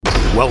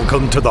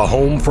Welcome to the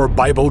home for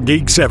Bible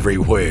geeks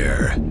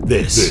everywhere.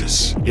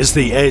 This is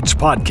the Edge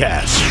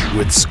Podcast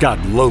with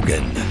Scott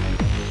Logan.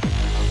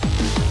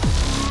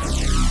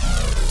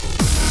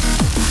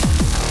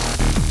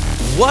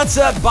 What's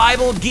up,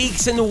 Bible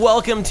geeks, and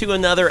welcome to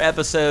another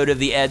episode of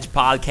the Edge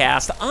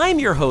Podcast. I'm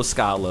your host,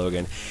 Scott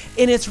Logan,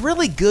 and it's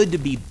really good to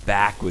be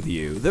back with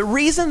you. The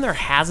reason there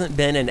hasn't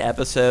been an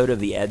episode of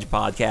the Edge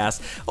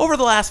Podcast over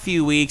the last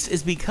few weeks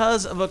is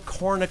because of a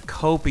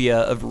cornucopia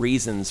of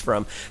reasons,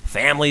 from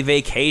family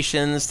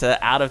vacations to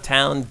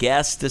out-of-town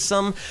guests to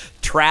some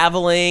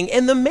traveling,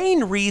 and the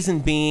main reason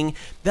being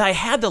that I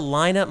had to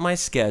line up my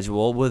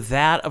schedule with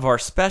that of our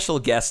special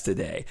guest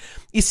today.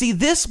 You see,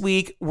 this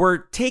week we're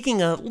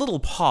taking a little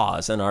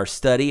pause in our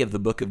study of the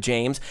book of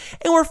James,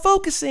 and we're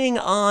focusing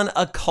on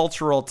a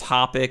cultural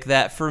topic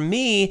that, for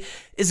me,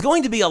 is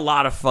going to be a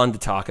lot of fun to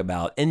talk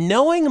about. And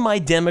knowing my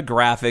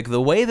demographic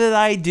the way that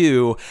I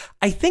do,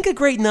 I think a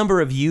great number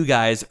of you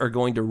guys are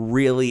going to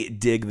really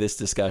dig this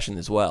discussion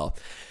as well.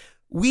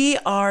 We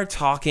are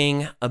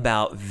talking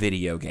about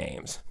video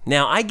games.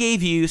 Now, I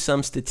gave you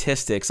some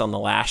statistics on the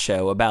last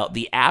show about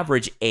the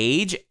average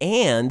age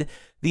and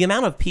the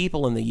amount of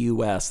people in the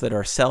U.S. that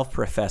are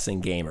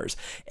self-professing gamers.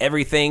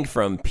 Everything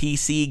from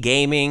PC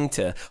gaming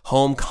to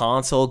home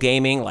console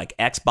gaming like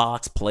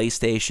Xbox,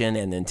 PlayStation,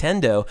 and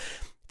Nintendo,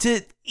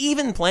 to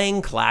even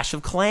playing Clash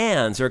of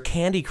Clans or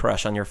Candy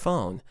Crush on your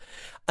phone.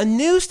 A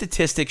new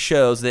statistic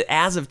shows that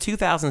as of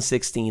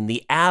 2016,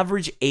 the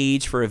average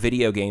age for a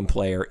video game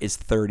player is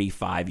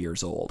 35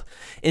 years old.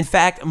 In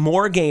fact,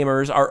 more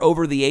gamers are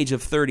over the age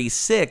of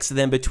 36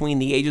 than between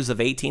the ages of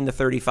 18 to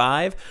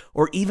 35,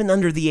 or even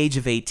under the age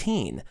of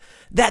 18.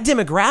 That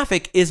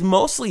demographic is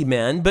mostly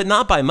men, but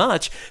not by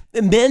much.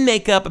 Men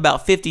make up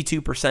about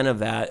 52% of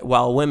that,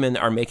 while women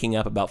are making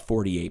up about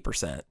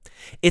 48%.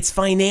 It's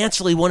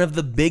financially one of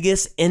the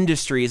biggest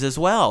industries as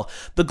well.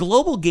 The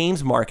Global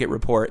Games Market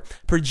Report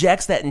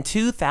projects that in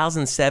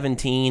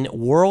 2017,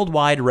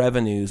 worldwide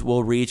revenues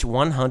will reach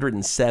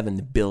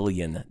 $107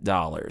 billion.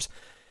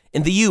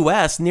 In the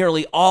U.S.,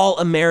 nearly all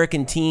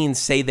American teens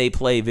say they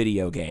play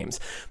video games.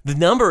 The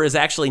number is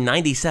actually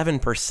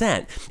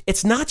 97%.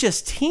 It's not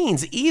just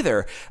teens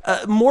either.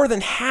 More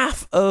than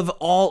half of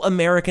all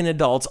American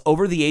adults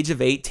over the age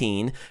of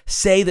 18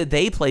 say that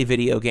they play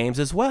video games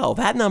as well.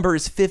 That number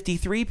is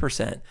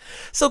 53%.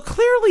 So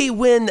clearly,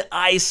 when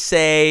I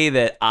say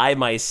that I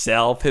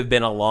myself have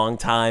been a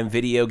longtime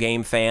video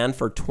game fan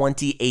for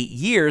 28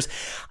 years,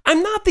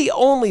 I'm not the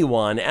only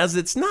one, as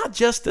it's not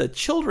just a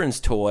children's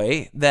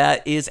toy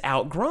that is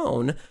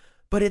outgrown,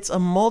 but it's a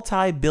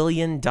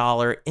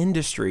multi-billion-dollar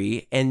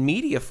industry and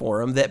media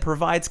forum that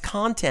provides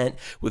content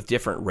with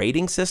different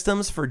rating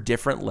systems for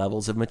different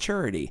levels of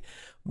maturity.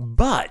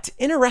 But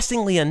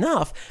interestingly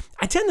enough,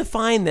 I tend to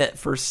find that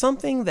for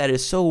something that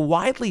is so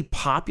widely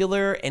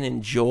popular and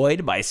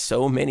enjoyed by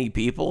so many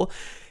people,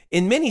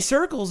 in many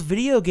circles,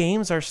 video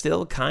games are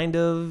still kind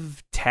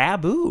of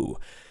taboo.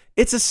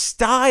 It's a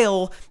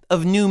style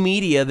of new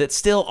media that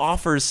still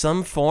offers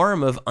some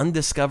form of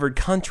undiscovered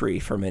country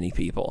for many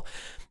people.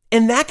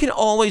 And that can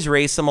always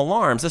raise some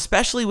alarms,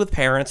 especially with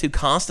parents who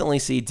constantly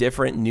see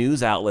different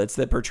news outlets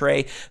that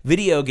portray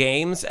video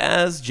games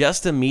as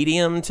just a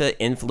medium to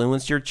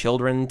influence your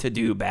children to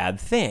do bad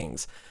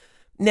things.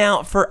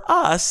 Now, for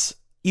us,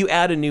 you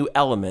add a new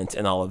element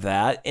in all of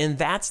that, and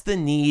that's the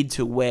need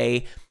to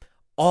weigh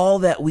all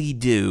that we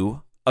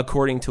do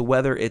according to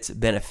whether it's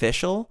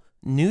beneficial,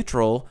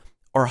 neutral,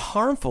 or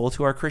harmful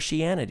to our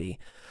Christianity.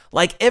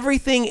 Like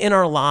everything in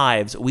our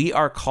lives, we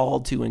are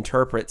called to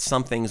interpret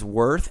something's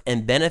worth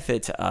and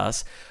benefit to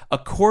us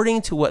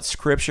according to what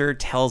Scripture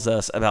tells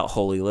us about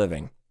holy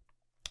living.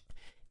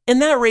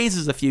 And that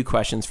raises a few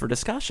questions for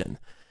discussion.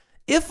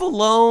 If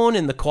alone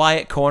in the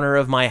quiet corner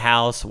of my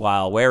house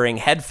while wearing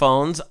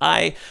headphones,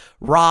 I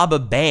rob a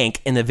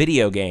bank in a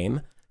video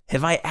game,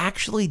 have I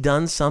actually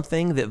done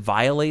something that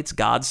violates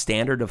God's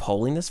standard of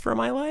holiness for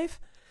my life?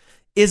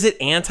 Is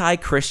it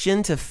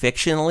anti-Christian to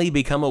fictionally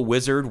become a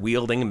wizard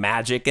wielding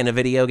magic in a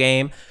video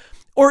game?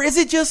 Or is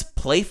it just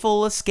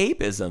playful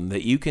escapism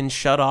that you can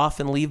shut off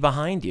and leave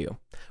behind you?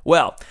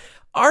 Well,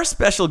 our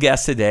special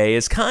guest today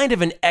is kind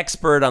of an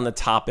expert on the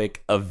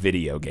topic of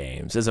video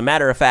games. As a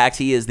matter of fact,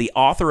 he is the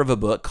author of a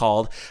book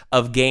called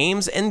Of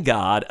Games and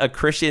God, A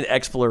Christian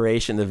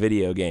Exploration of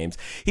Video Games.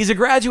 He's a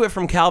graduate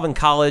from Calvin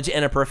College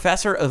and a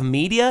professor of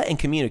media and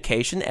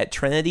communication at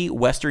Trinity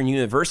Western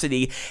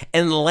University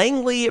in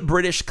Langley,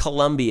 British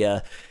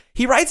Columbia.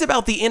 He writes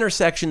about the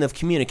intersection of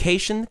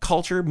communication,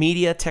 culture,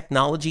 media,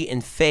 technology,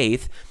 and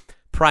faith,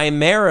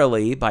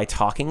 primarily by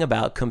talking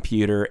about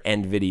computer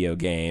and video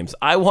games.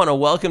 I want to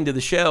welcome to the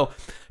show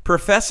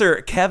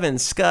Professor Kevin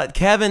Schut.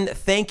 Kevin,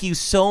 thank you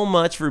so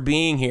much for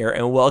being here,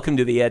 and welcome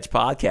to the Edge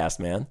Podcast,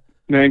 man.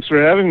 Thanks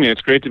for having me. It's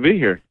great to be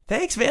here.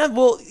 Thanks, man.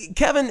 Well,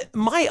 Kevin,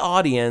 my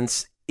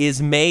audience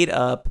is made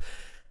up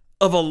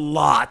of a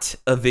lot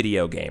of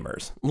video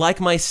gamers, like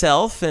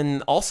myself,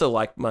 and also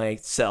like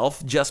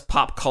myself, just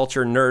pop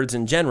culture nerds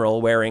in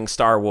general, wearing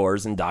Star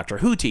Wars and Doctor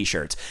Who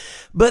t-shirts.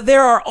 But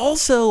there are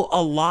also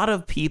a lot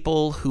of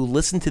people who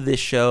listen to this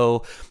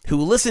show, who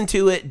listen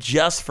to it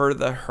just for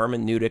the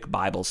hermeneutic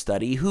Bible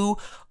study, who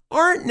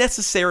aren't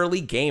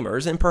necessarily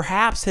gamers and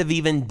perhaps have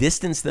even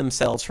distanced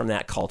themselves from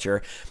that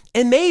culture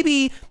and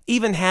maybe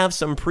even have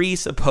some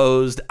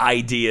presupposed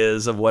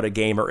ideas of what a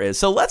gamer is.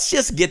 So let's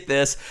just get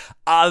this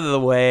out of the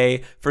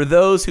way for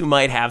those who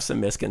might have some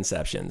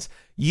misconceptions.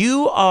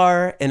 You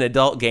are an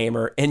adult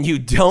gamer and you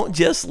don't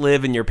just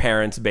live in your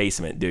parents'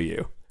 basement, do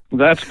you?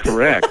 That's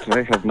correct.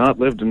 I have not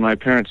lived in my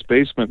parents'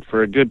 basement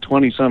for a good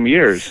 20-some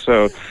years.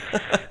 So,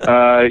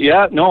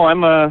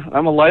 I'm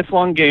a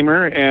lifelong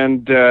gamer,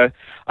 and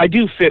I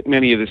do fit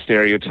many of the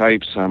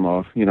stereotypes. I'm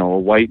a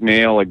white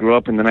male. I grew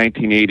up in the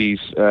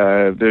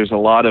 1980s. There's a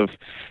lot of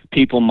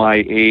people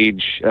my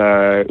age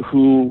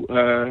who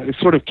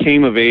sort of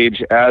came of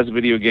age as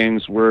video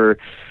games were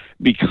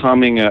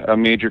becoming a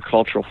major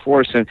cultural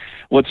force. And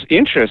what's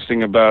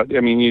interesting about,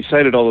 you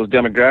cited all those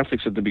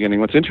demographics at the beginning.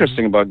 What's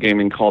interesting about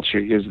gaming culture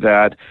is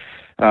that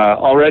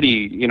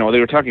already, they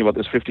were talking about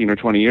this 15 or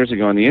 20 years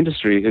ago in the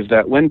industry, is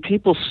that when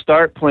people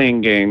start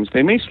playing games,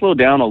 they may slow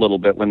down a little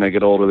bit when they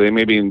get older. They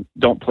maybe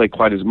don't play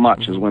quite as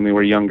much as when they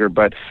were younger,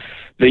 but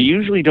they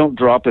usually don't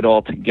drop it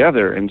all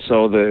together. And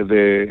so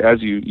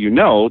as you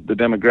know, the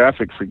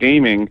demographic for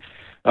gaming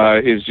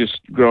is just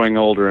growing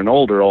older and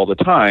older all the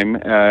time.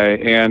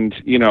 And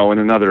in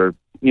another,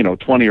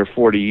 20 or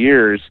 40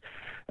 years,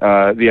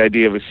 the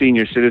idea of a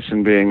senior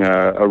citizen being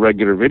a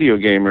regular video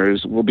gamer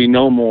will be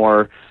no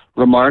more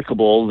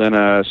remarkable than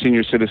a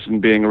senior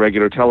citizen being a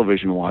regular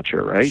television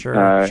watcher, right? Sure.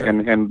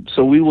 And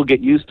so we will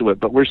get used to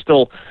it, but we're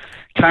still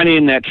kind of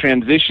in that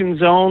transition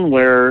zone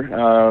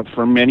where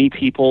for many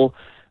people,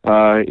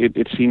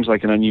 it seems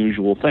like an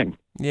unusual thing.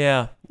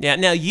 Yeah.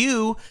 Now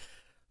you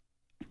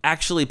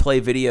actually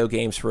play video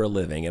games for a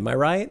living, am I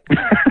right?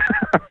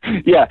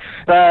 Yeah,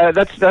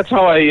 that's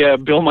how I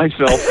bill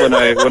myself when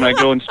I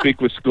go and speak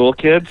with school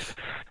kids,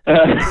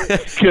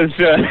 because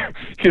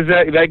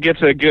that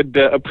gets a good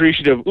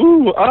appreciative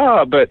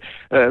but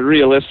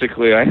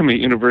realistically, I am a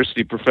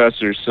university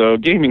professor, so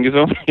gaming is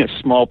only a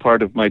small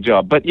part of my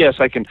job. But yes,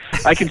 I can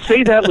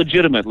say that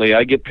legitimately.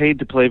 I get paid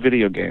to play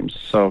video games,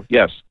 so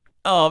yes.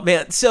 Oh,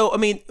 man. So,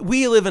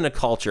 we live in a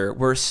culture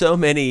where so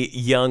many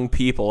young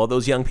people,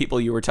 those young people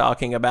you were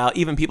talking about,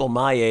 even people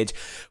my age,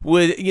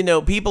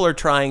 people are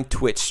trying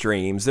Twitch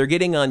streams. They're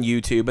getting on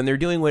YouTube and they're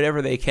doing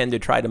whatever they can to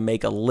try to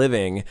make a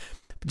living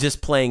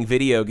just playing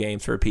video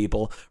games for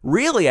people.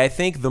 Really, I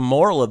think the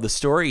moral of the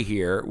story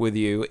here with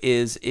you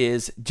is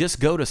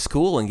just go to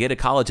school and get a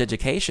college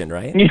education,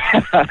 right?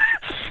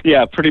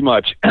 Yeah, pretty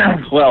much.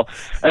 Well,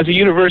 as a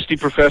university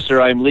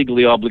professor, I'm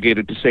legally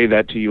obligated to say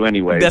that to you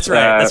anyway. That's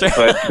right.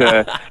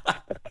 But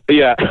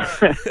yeah,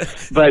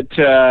 but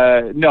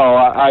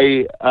no,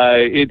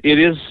 it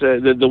is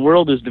the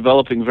world is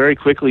developing very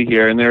quickly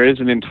here, and there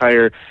is an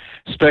entire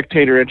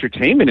spectator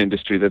entertainment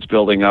industry that's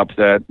building up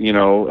that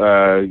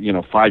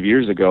 5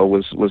 years ago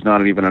was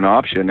not even an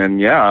option. And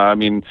yeah,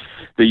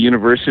 the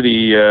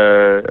university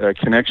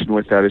connection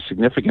with that is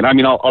significant.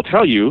 I'll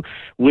tell you,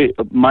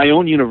 my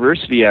own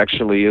university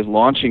actually is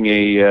launching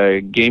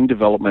a game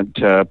development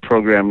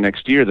program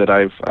next year that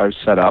I've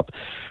set up.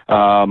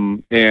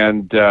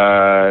 And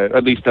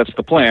at least that's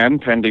the plan,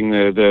 pending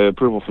the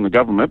approval from the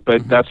government.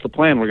 But that's the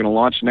plan. We're going to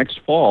launch next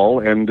fall,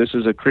 and this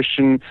is a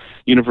Christian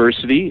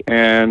university,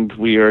 and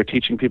we are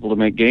teaching people to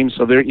make games.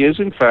 So there is,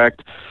 in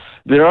fact,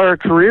 there are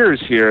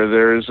careers here.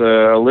 There's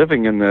a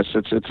living in this.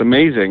 It's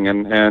amazing,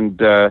 and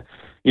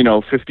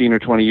 15 or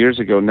 20 years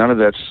ago, none of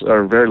that,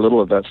 or very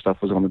little of that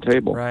stuff was on the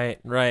table.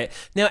 Right.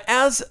 Now,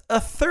 as a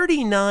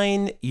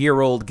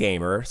 39-year-old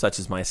gamer, such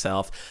as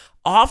myself,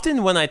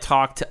 often when I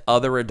talk to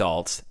other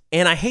adults,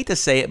 and I hate to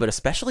say it, but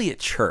especially at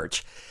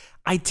church,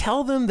 I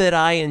tell them that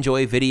I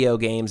enjoy video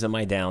games in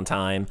my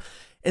downtime.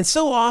 And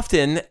so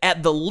often,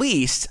 at the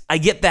least, I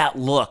get that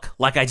look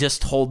like I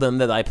just told them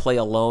that I play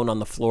alone on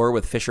the floor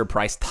with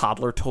Fisher-Price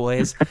toddler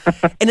toys.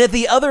 And at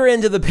the other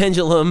end of the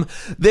pendulum,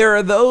 there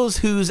are those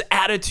whose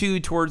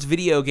attitude towards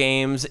video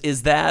games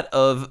is that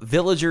of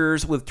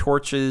villagers with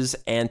torches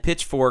and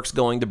pitchforks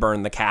going to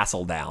burn the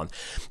castle down.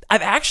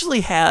 I've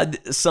actually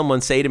had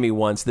someone say to me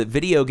once that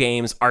video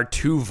games are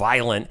too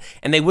violent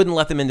and they wouldn't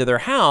let them into their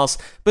house,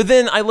 but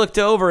then I looked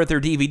over at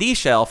their DVD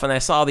shelf and I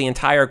saw the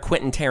entire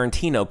Quentin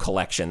Tarantino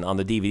collection on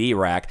the DVD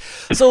rack.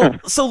 So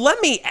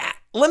let me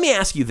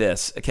ask you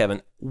this,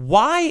 Kevin.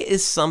 Why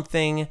is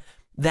something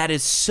that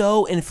is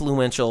so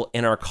influential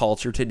in our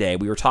culture today,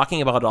 we were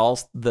talking about all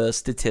the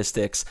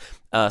statistics,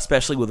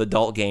 especially with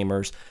adult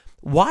gamers,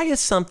 why is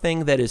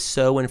something that is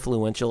so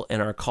influential in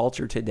our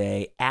culture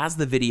today as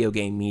the video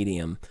game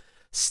medium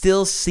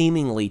still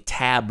seemingly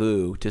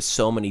taboo to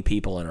so many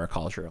people in our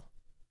culture?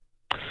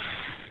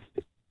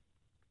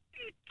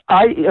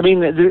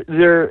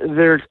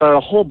 There's a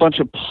whole bunch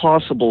of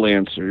possible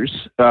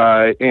answers,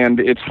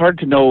 and it's hard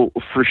to know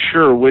for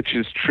sure which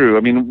is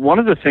true. One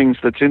of the things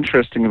that's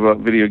interesting about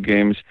video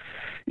games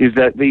is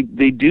that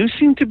they do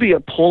seem to be a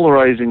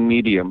polarizing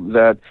medium,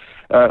 that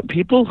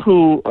people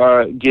who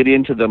get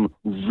into them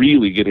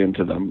really get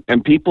into them,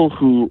 and people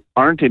who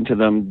aren't into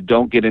them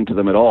don't get into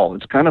them at all.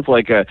 It's kind of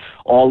like a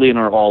all in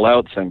or all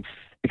out thing,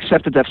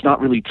 except that that's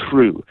not really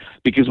true,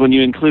 because when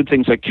you include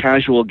things like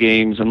casual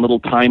games and little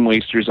time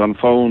wasters on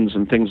phones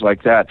and things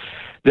like that,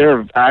 there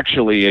are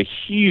actually a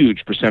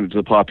huge percentage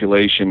of the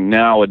population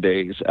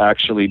nowadays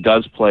actually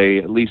does play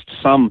at least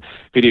some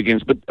video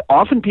games, but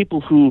often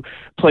people who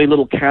play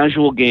little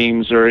casual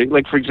games, or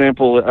like, for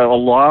example, a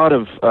lot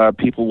of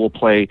people will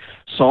play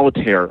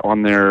solitaire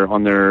on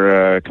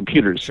their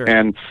computers, Sure.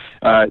 and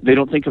they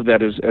don't think of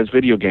that as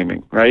video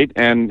gaming, right?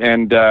 And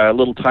a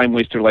little time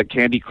waster like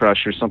Candy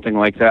Crush or something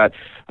like that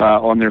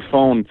on their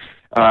phone.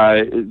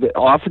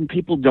 Often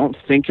people don't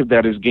think of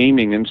that as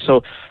gaming, and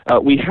so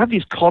we have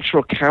these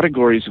cultural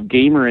categories of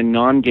gamer and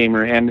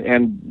non-gamer,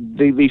 and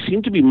they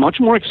seem to be much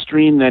more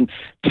extreme than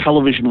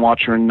television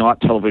watcher and not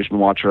television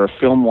watcher, or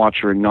film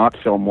watcher and not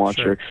film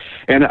watcher. Sure.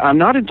 And I'm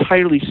not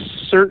entirely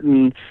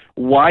certain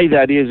why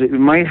that is. It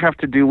might have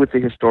to do with the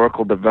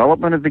historical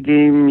development of the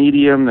game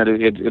medium, that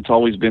it's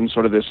always been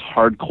sort of this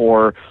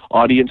hardcore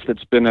audience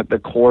that's been at the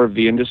core of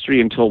the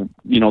industry until,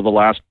 the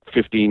last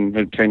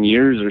 10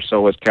 years or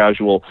so, as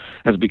casual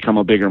has become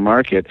a bigger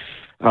market.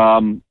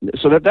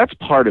 So that's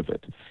part of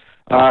it.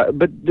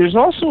 But there's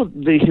also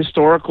the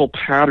historical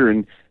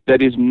pattern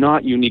that is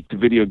not unique to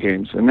video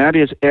games, and that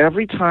is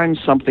every time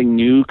something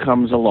new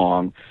comes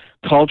along,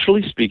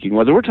 culturally speaking,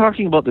 whether we're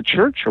talking about the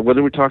church or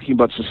whether we're talking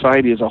about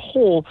society as a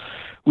whole,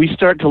 we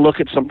start to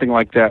look at something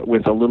like that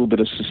with a little bit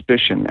of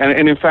suspicion.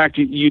 And in fact,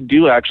 you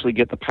do actually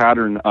get the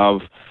pattern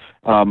of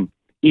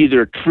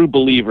either true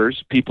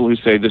believers, people who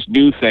say this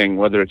new thing,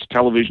 whether it's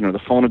television or the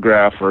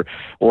phonograph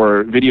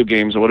or video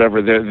games or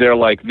whatever, they're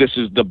like, this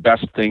is the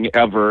best thing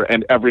ever,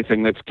 and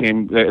everything that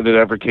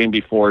ever came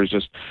before is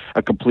just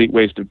a complete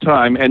waste of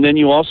time. And then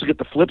you also get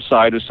the flip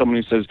side of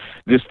someone who says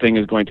this thing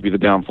is going to be the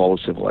downfall of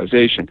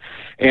civilization.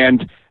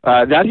 And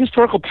that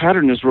historical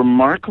pattern is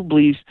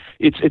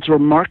it's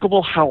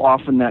remarkable how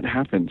often that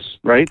happens,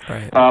 right?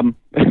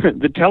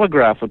 The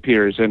telegraph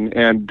appears,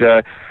 and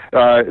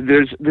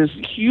there's this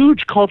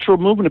huge cultural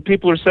movement of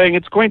people who are saying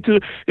it's going to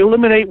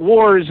eliminate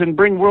wars and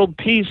bring world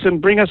peace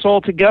and bring us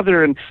all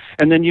together, and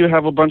then you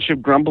have a bunch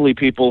of grumbly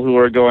people who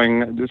are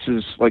going, this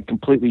is like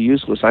completely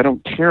useless. I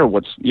don't care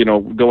what's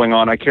going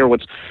on. I care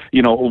what's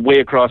way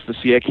across the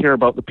sea. I care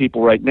about the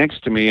people right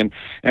next to me,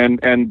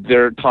 and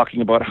they're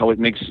talking about how it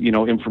makes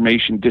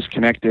information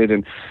disconnected,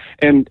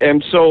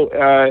 and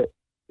so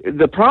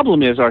the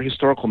problem is our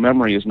historical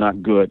memory is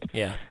not good.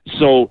 Yeah.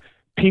 So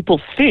people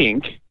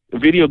think a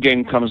video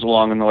game comes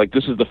along and they're like,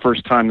 this is the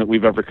first time that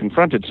we've ever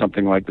confronted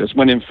something like this,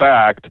 when in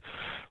fact,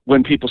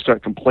 when people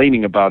start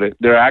complaining about it,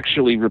 they're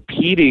actually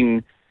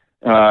repeating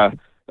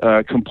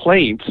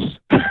complaints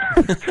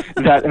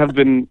that have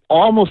been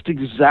almost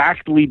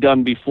exactly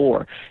done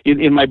before.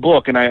 In my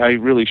book, and I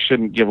really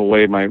shouldn't give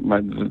away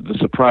the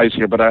surprise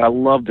here, but I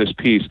love this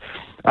piece.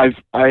 I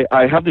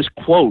have this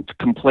quote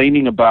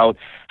complaining about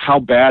how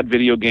bad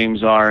video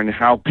games are and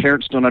how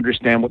parents don't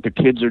understand what their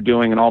kids are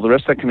doing and all the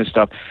rest of that kind of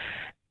stuff.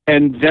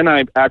 And then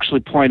I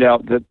actually point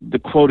out that the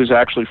quote is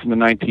actually from the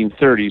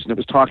 1930s, and it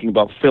was talking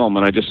about film,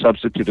 and I just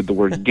substituted the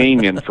word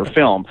game in for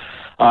film.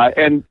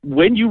 And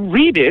when you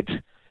read it,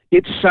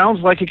 it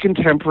sounds like a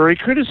contemporary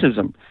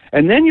criticism.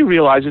 And then you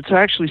realize it's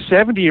actually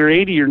 70 or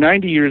 80 or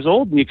 90 years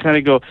old, and you kind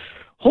of go,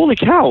 holy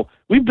cow,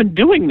 we've been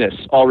doing this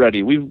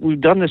already.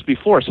 We've done this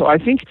before. So I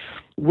think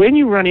when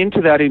you run into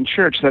that in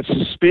church, that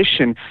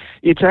suspicion,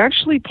 it's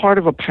actually part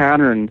of a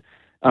pattern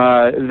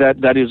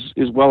that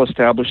is well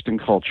established in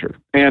culture.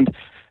 And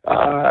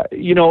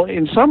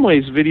in some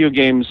ways, video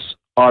games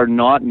are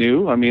not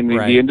new. I mean,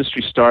 the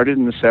industry started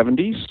in the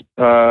 70s,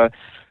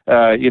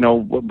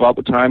 about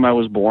the time I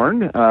was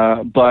born.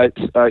 But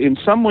in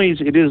some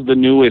ways, it is the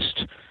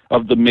newest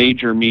of the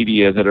major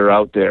media that are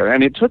out there.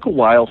 And it took a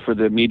while for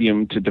the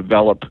medium to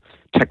develop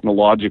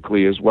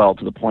technologically as well,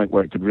 to the point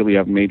where it could really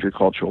have major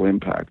cultural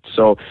impact.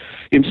 So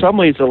in some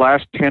ways, the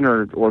last 10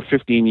 or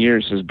 15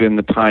 years has been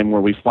the time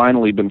where we've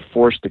finally been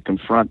forced to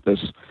confront this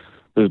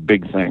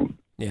big thing.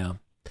 Yeah.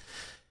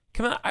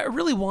 I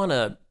really want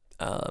to,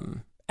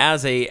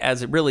 as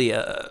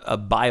a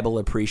Bible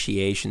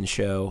appreciation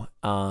show,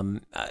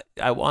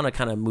 I want to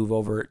kind of move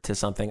over to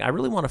something. I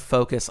really want to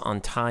focus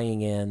on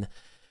tying in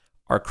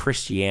our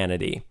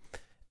Christianity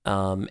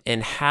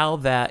and how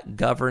that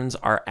governs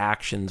our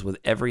actions with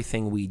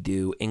everything we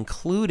do,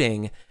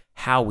 including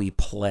how we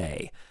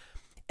play.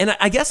 And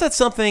I guess that's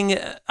something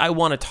I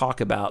want to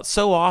talk about.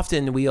 So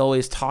often we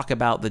always talk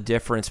about the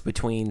difference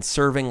between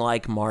serving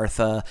like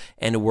Martha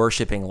and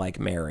worshiping like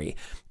Mary,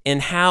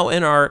 and how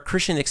in our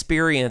Christian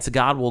experience,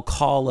 God will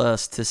call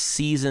us to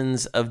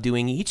seasons of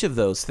doing each of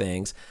those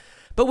things.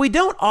 But we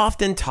don't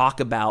often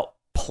talk about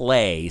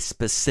play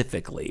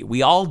specifically.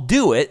 We all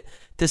do it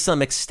to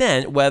some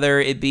extent, whether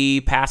it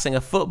be passing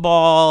a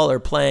football or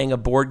playing a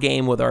board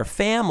game with our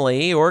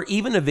family or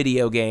even a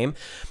video game.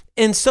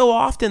 And so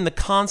often the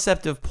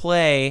concept of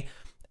play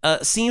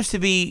seems to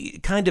be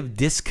kind of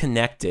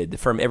disconnected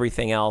from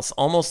everything else,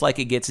 almost like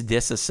it gets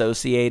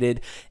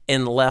disassociated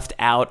and left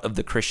out of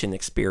the Christian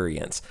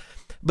experience.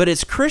 But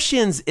as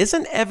Christians,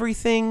 isn't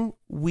everything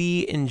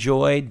we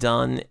enjoy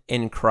done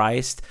in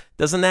Christ?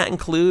 Doesn't that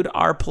include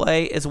our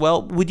play as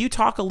well? Would you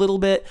talk a little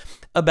bit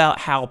about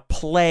how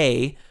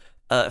play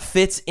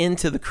fits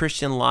into the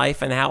Christian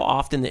life and how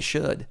often it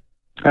should?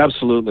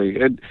 Absolutely.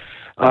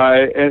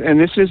 And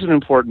this is an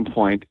important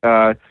point.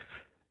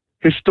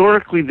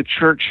 Historically, the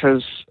church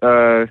has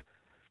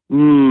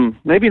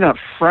maybe not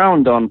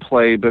frowned on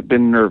play, but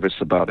been nervous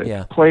about it.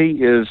 Yeah. Play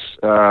is,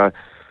 by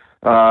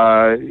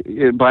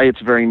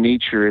its very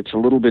nature, it's a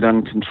little bit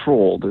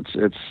uncontrolled.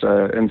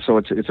 And so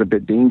it's a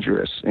bit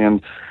dangerous.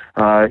 And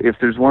if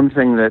there's one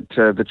thing that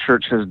the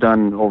church has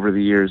done over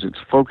the years, it's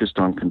focused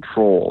on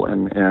control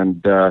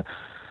and the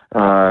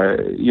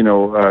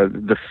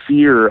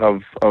fear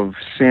of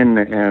sin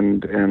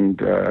and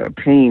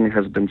pain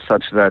has been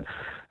such that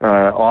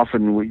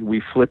often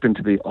we flip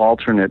into the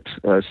alternate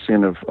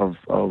sin of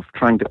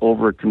trying to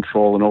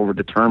over-control and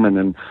over-determine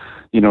and,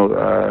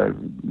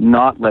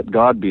 not let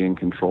God be in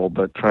control,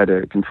 but try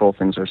to control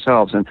things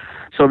ourselves. And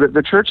so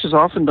the church has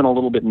often been a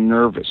little bit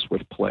nervous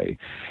with play.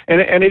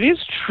 And it is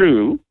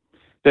true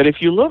that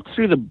if you look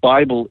through the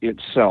Bible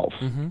itself,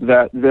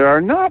 that there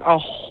are not a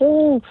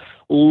whole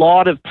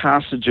lot of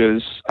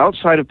passages,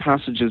 outside of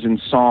passages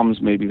in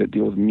Psalms maybe that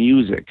deal with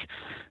music,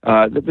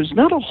 that there's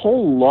not a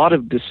whole lot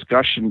of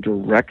discussion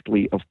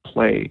directly of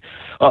play.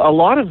 A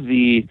lot of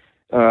the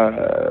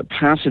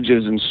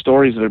passages and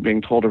stories that are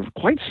being told are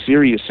quite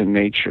serious in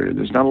nature.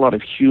 There's not a lot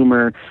of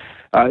humor.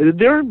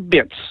 There are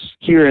bits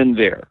here and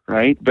there,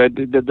 right? But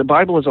the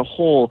Bible as a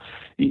whole,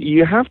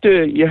 you have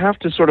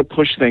to sort of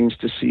push things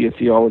to see a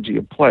theology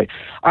of play.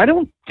 I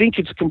don't think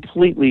it's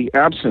completely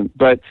absent,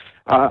 but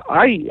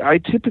I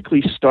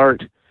typically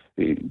start.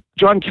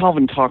 John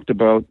Calvin talked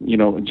about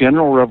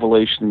general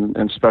revelation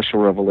and special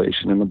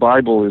revelation, and the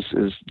Bible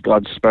is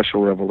God's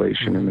special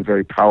revelation and a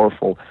very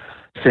powerful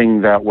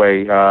thing that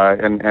way,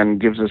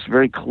 and gives us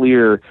very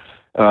clear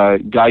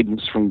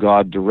guidance from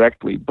God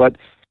directly. But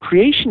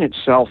creation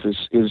itself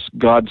is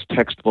God's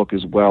textbook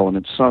as well, and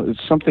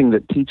it's something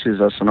that teaches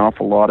us an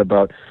awful lot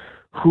about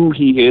who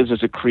He is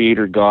as a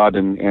creator God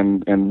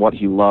and what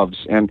He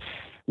loves. And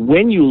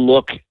when you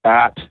look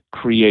at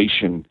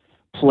creation,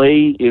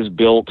 play is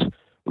built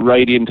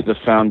right into the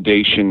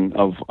foundation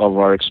of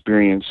our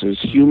experiences,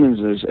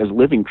 humans as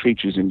living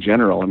creatures in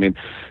general. I mean,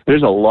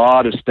 there's a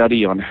lot of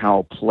study on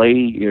how play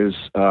is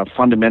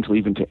fundamental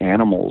even to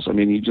animals. I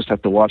mean, you just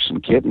have to watch some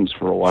kittens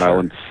for a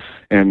while,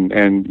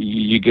 and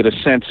you get a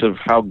sense of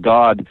how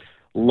God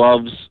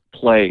loves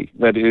play,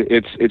 that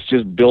it's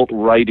just built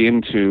right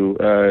into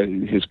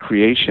His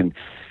creation.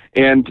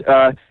 And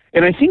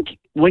I think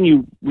when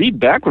you read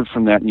backward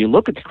from that and you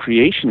look at the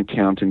creation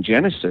account in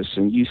Genesis,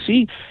 and you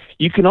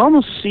can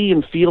almost see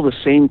and feel the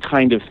same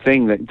kind of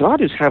thing, that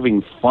God is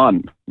having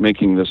fun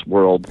making this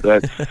world,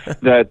 that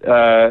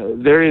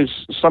there is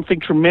something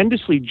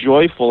tremendously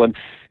joyful and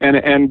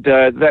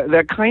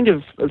that kind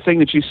of thing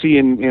that you see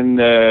in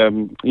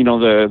the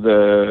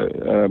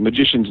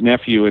Magician's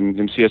Nephew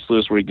in C.S.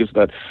 Lewis, where he gives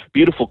that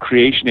beautiful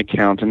creation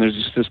account, and there's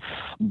just this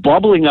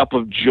bubbling up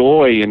of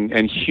joy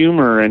and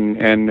humor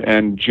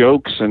and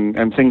jokes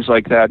and things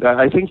like that.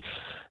 I think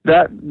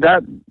that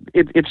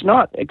it's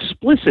not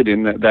explicit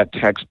in that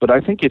text, but I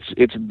think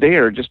it's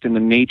there just in the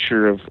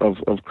nature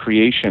of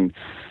creation,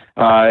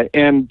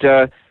 and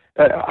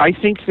I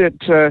think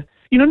that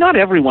not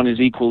everyone is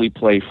equally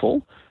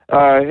playful.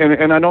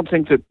 And I don't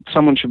think that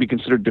someone should be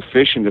considered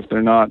deficient if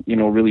they're not,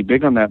 really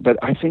big on that. But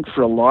I think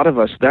for a lot of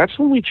us, that's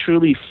when we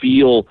truly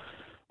feel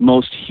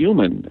most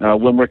human,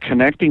 when we're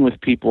connecting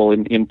with people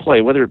in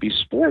play, whether it be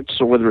sports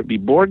or whether it be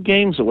board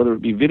games or whether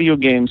it be video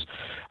games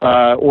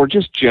or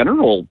just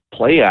general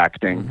play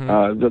acting.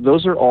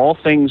 Those are all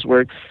things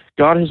where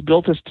God has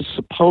built us to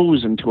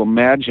suppose and to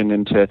imagine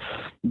and to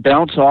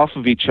bounce off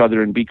of each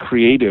other and be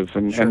creative.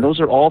 And those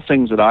are all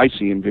things that I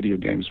see in video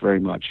games very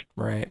much.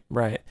 Right.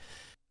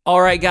 All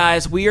right,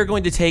 guys, we are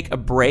going to take a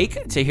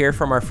break to hear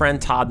from our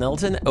friend Todd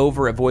Nettleton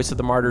over at Voice of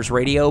the Martyrs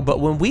Radio. But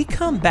when we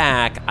come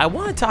back, I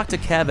want to talk to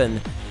Kevin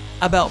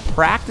about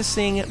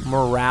practicing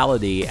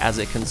morality as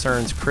it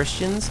concerns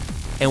Christians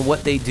and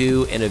what they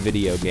do in a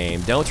video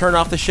game. Don't turn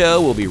off the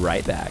show. We'll be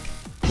right back.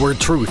 Where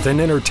truth and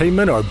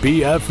entertainment are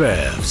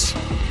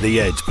BFFs. The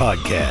Edge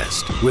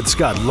Podcast with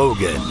Scott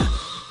Logan.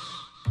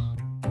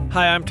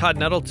 Hi, I'm Todd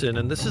Nettleton,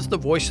 and this is the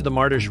Voice of the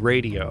Martyrs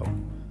Radio.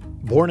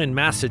 Born in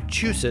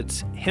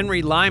Massachusetts,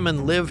 Henry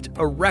Lyman lived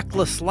a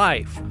reckless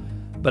life.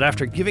 But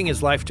after giving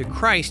his life to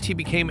Christ, he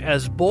became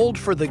as bold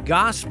for the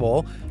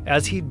gospel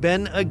as he'd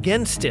been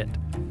against it.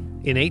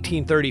 In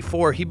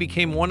 1834, he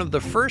became one of the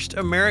first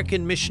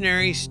American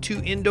missionaries to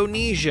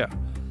Indonesia.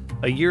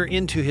 A year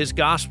into his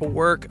gospel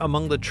work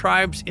among the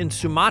tribes in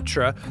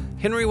Sumatra,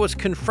 Henry was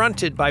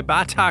confronted by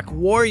Batak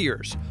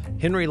warriors.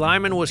 Henry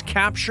Lyman was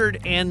captured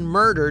and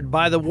murdered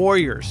by the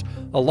warriors,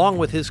 along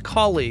with his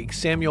colleague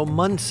Samuel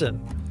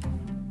Munson.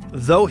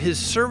 Though his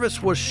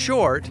service was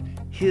short,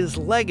 his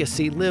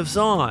legacy lives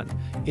on.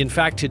 In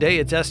fact, today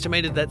it's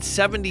estimated that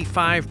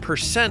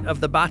 75% of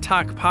the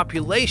Batak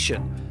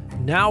population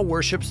now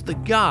worships the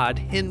God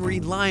Henry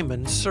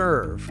Lyman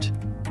served.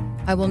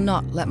 I will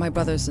not let my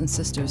brothers and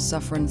sisters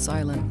suffer in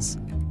silence,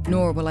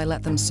 nor will I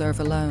let them serve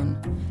alone.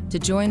 To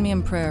join me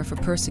in prayer for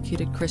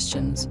persecuted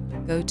Christians,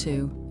 go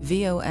to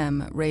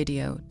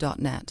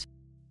vomradio.net.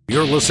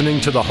 You're listening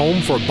to the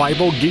home for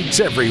Bible geeks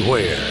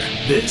everywhere.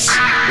 This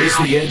is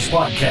the Edge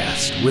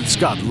Podcast with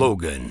Scott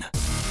Logan.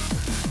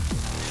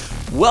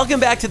 Welcome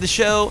back to the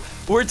show.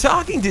 We're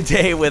talking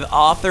today with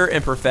author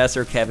and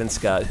professor Kevin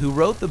Schut, who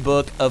wrote the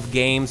book Of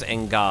Games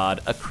and God,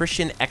 a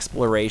Christian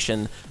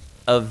exploration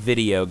of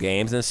video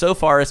games. And so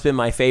far, it's been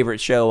my favorite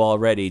show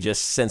already,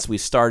 just since we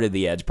started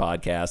the Edge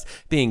Podcast,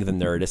 being the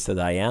nerdist that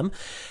I am.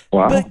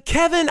 Wow. But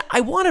Kevin,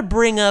 I want to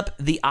bring up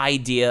the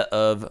idea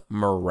of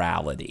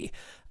morality.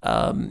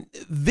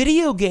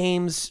 Video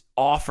games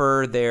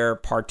offer their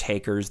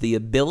partakers the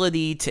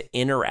ability to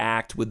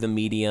interact with the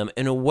medium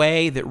in a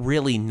way that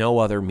really no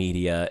other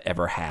media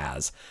ever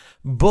has.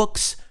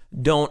 Books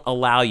don't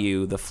allow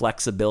you the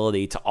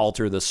flexibility to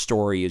alter the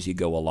story as you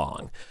go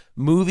along.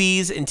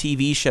 Movies and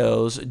TV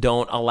shows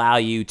don't allow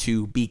you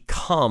to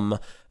become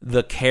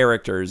the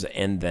characters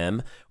in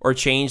them or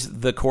change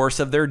the course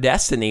of their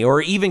destiny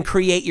or even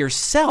create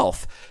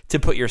yourself to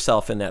put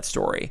yourself in that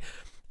story.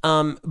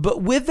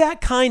 But with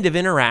that kind of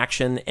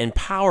interaction and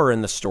power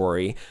in the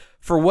story,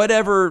 for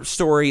whatever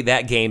story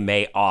that game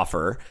may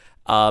offer,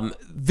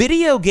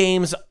 video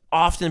games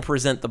often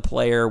present the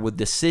player with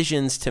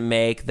decisions to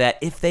make that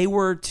if they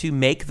were to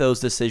make those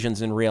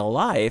decisions in real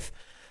life,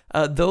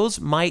 those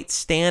might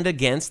stand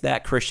against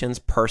that Christian's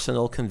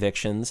personal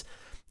convictions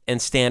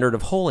and standard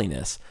of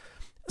holiness.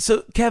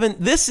 So, Kevin,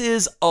 this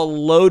is a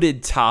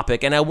loaded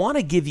topic, and I want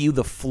to give you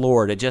the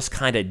floor to just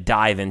kind of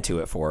dive into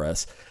it for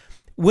us.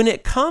 When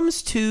it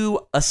comes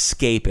to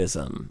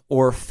escapism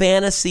or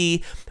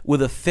fantasy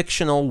with a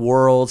fictional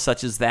world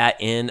such as that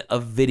in a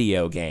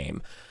video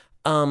game,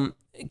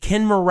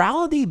 can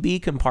morality be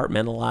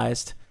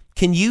compartmentalized?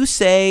 Can you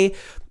say,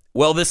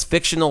 well, this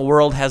fictional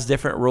world has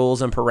different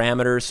rules and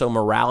parameters, so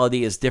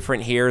morality is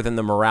different here than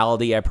the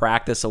morality I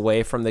practice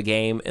away from the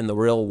game in the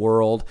real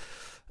world?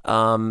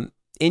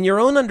 In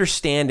your own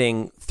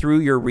understanding, through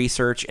your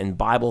research and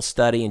Bible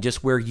study and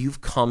just where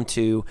you've come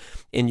to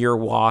in your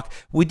walk,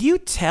 would you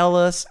tell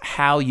us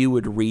how you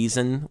would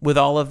reason with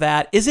all of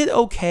that? Is it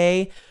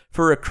okay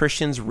for a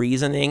Christian's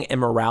reasoning and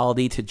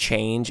morality to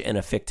change in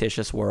a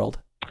fictitious world?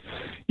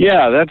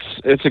 Yeah,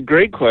 it's a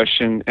great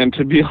question, and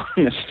to be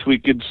honest, we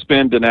could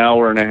spend an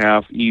hour and a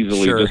half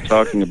easily just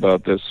talking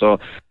about this. So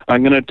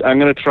I'm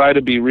gonna try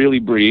to be really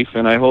brief,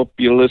 and I hope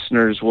your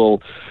listeners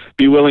will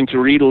be willing to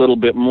read a little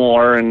bit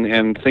more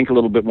and think a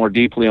little bit more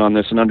deeply on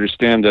this and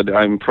understand that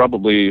I'm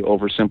probably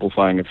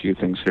oversimplifying a few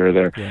things here or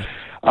there. Yeah.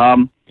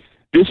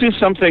 This is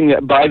something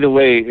that, by the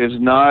way, is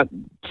not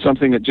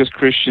something that just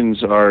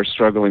Christians are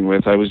struggling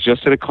with. I was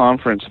just at a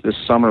conference this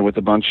summer with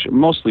a bunch,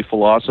 mostly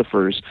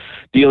philosophers,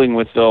 dealing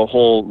with the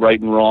whole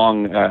right and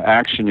wrong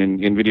action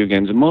in video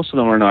games, and most of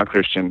them are not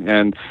Christian,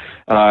 and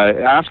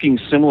asking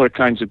similar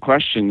kinds of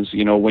questions.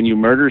 You know, when you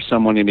murder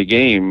someone in a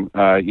game,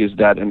 is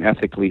that an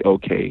ethically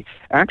okay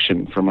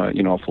action from a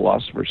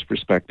philosopher's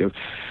perspective?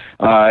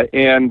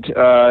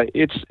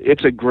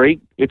 It's a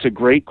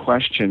great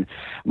question.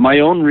 My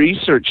own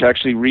research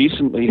actually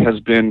recently has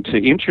been to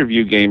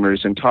interview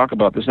gamers and talk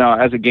about this. Now,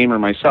 as a gamer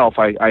myself,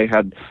 I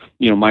had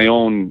my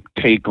own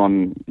take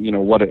on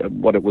what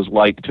it was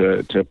like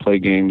to play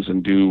games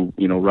and do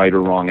right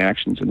or wrong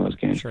actions in those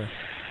games. Sure.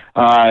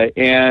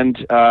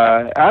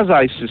 As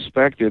I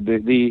suspected,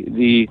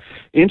 the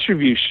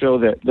interviews show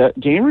that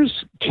gamers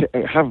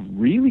have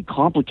really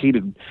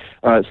complicated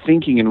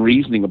thinking and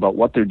reasoning about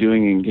what they're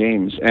doing in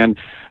games. And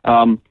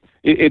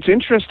it's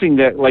interesting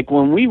that, like,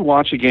 when we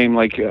watch a game,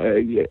 like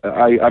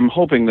I'm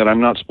hoping that I'm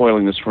not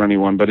spoiling this for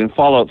anyone, but in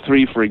Fallout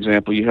 3, for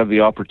example, you have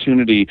the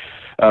opportunity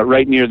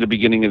right near the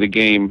beginning of the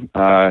game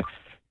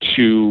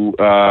to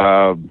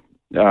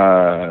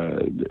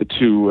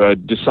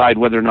decide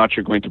whether or not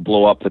you're going to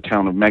blow up the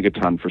town of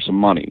Megaton for some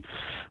money.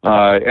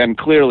 And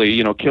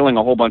clearly, killing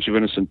a whole bunch of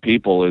innocent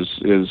people is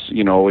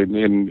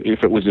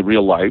if it was in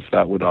real life,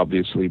 that would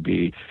obviously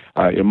be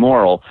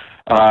immoral.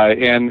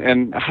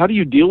 And how do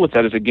you deal with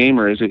that as a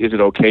gamer? Is it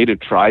okay to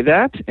try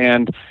that?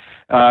 And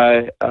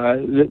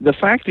the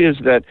fact is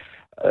that,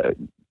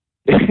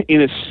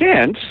 in a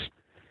sense,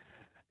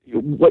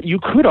 what you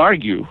could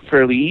argue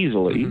fairly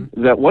easily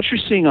that what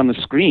you're seeing on the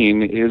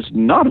screen is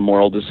not a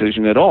moral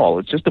decision at all.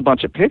 It's just a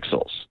bunch of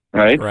pixels,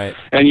 right? Right.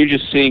 And you're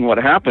just seeing what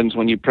happens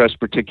when you press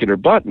particular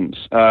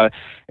buttons.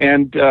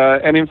 And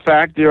in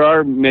fact, there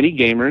are many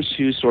gamers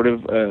who sort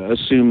of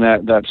assume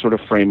that sort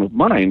of frame of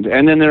mind.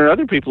 And then there are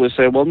other people who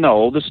say, well,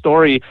 no, the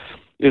story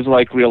is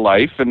like real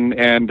life,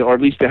 and or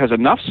at least it has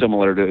enough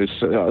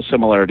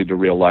similarity to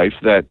real life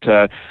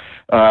that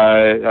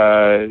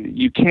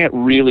you can't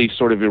really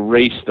sort of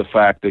erase the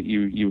fact that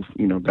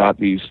you've got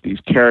these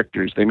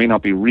characters. They may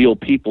not be real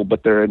people,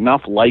 but they're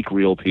enough like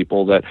real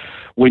people that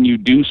when you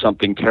do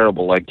something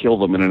terrible, like kill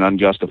them in an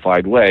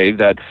unjustified way,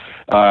 that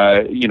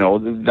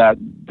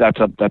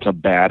that's a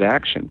bad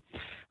action.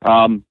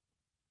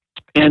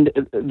 And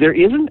there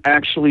isn't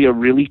actually a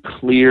really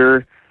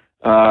clear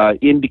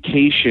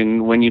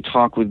indication when you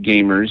talk with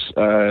gamers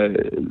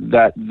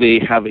that they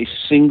have a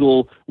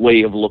single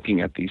way of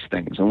looking at these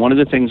things. And one of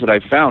the things that I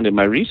found in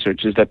my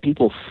research is that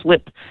people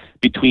flip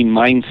between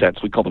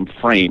mindsets. We call them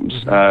frames.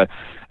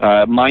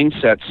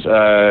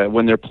 Mindsets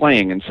when they're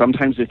playing, and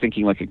sometimes they're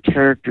thinking like a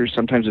character,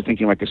 sometimes they're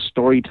thinking like a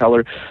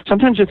storyteller,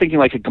 sometimes they're thinking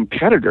like a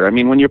competitor. I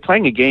mean, when you're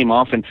playing a game,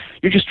 often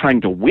you're just trying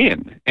to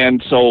win,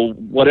 and so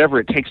whatever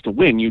it takes to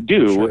win, you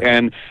do. Sure.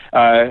 And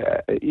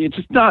it's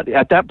not,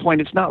 at that point,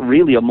 it's not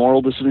really a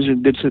moral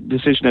decision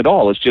at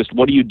all. It's just,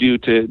 what do you do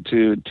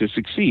to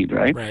succeed,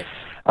 right? Right.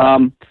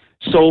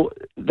 So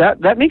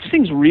that makes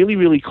things really,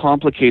 really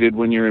complicated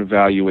when you're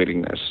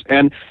evaluating this.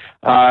 And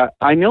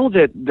I know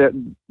that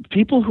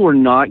people who are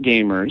not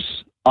gamers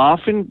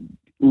often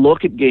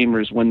look at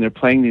gamers when they're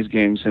playing these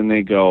games and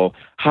they go,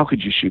 how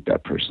could you shoot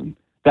that person?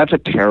 That's a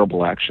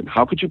terrible action.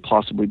 How could you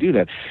possibly do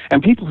that?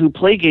 And people who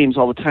play games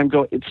all the time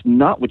go, it's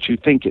not what you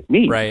think it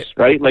means,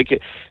 right?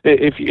 Like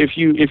if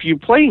you're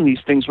playing these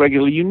things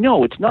regularly,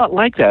 it's not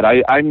like that.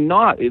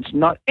 It's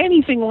not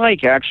anything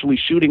like actually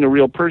shooting a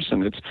real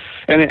person.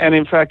 And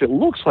in fact, it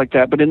looks like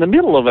that. But in the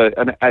middle of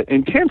an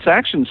intense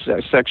action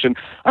section,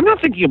 I'm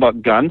not thinking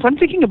about guns. I'm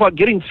thinking about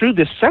getting through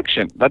this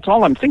section. That's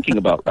all I'm thinking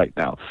about right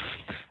now.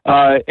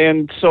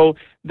 And so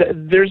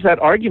there's that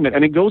argument,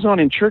 and it goes on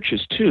in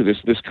churches too.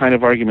 This kind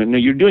of argument. No,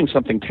 you're doing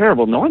something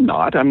terrible. No, I'm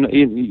not. And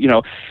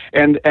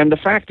the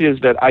fact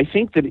is that I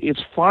think that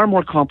it's far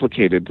more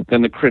complicated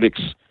than the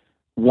critics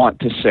want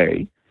to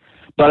say.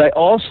 But I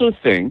also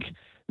think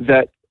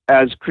that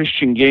as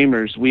Christian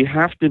gamers, we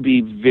have to be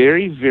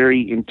very,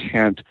 very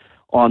intent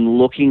on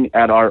looking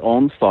at our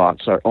own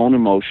thoughts, our own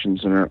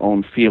emotions, and our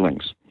own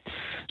feelings.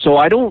 So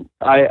and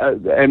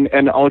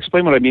I'll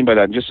explain what I mean by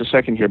that in just a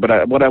second here,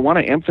 but what I want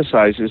to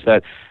emphasize is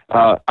that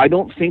I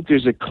don't think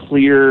there's a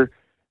clear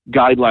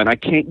guideline. I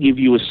can't give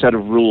you a set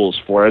of rules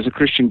for, as a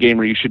Christian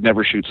gamer, you should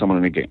never shoot someone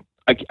in a game.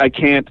 I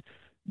can't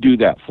do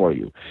that for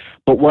you.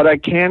 But what I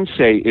can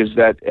say is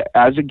that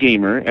as a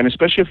gamer, and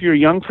especially if you're a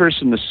young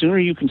person, the sooner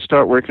you can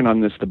start working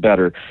on this, the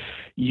better.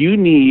 You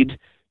need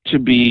to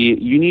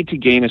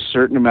gain a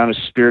certain amount of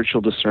spiritual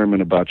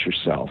discernment about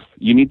yourself.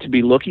 You need to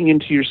be looking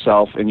into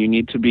yourself, and you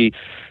need to be,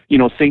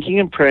 thinking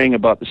and praying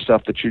about the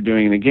stuff that you're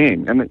doing in the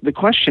game. And the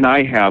question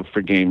I have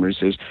for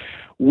gamers is,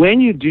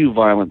 when you do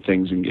violent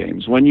things in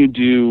games, when you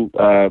do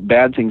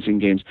bad things in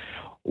games,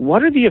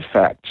 what are the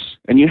effects?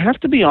 And you have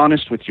to be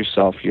honest with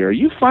yourself here. Are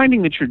you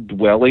finding that you're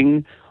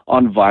dwelling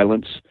on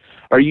violence?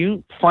 Are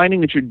you finding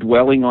that you're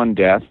dwelling on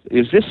death?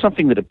 Is this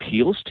something that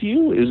appeals to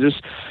you? Is this,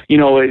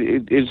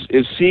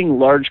 is seeing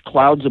large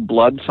clouds of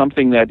blood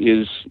something that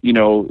is,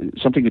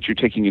 something that you're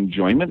taking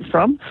enjoyment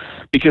from?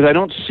 Because I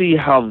don't see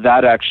how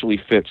that actually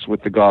fits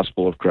with the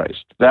gospel of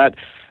Christ. That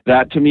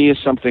to me is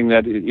something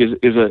that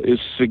is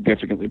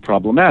significantly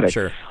problematic.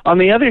 Sure. On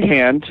the other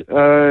hand,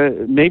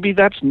 maybe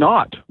that's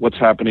not what's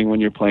happening when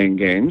you're playing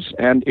games.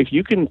 And if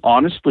you can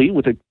honestly,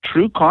 with a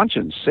true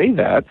conscience, say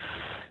that,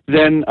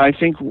 then I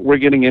think we're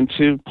getting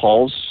into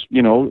Paul's,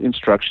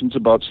 instructions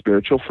about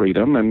spiritual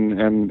freedom,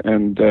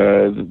 and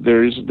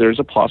there's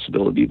a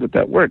possibility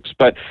that works.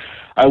 But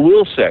I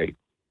will say,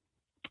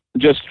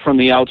 just from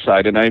the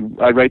outside, and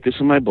I write this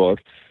in my book,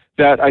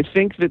 that I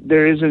think that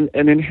there is an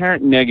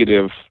inherent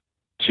negative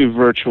to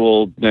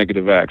virtual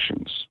negative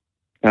actions.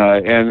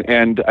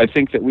 And I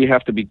think that we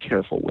have to be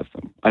careful with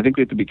them. I think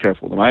we have to be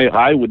careful with them.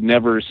 I would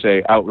never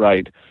say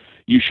outright,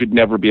 you should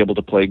never be able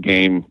to play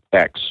game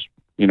X,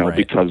 right,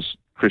 because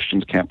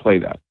Christians can't play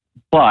that.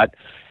 But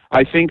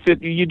I think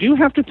that you do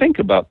have to think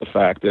about the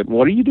fact that,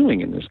 what are you doing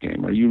in this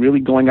game? Are you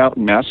really going out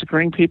and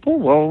massacring people?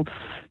 Well,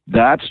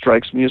 that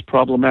strikes me as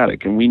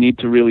problematic, and we need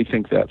to really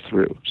think that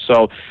through.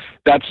 So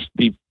that's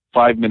the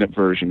 5-minute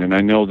version, and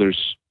I know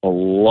there's a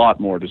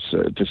lot more to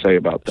say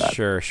about that.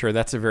 Sure.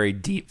 That's a very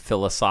deep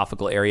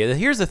philosophical area.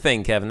 Here's the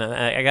thing, Kevin,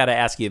 I got to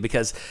ask you,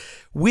 because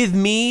with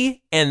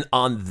me and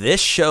on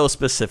this show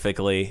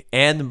specifically,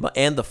 and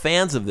the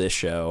fans of this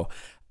show,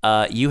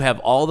 you have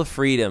all the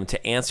freedom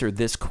to answer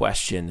this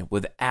question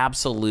with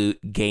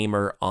absolute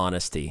gamer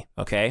honesty.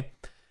 Okay?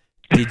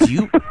 Did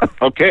you?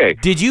 Okay.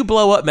 Did you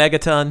blow up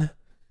Megaton?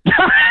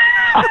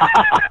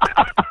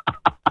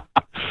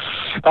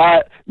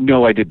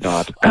 No, I did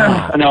not.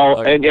 No,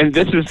 and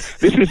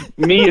this is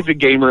me as a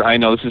gamer. I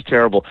know this is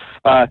terrible.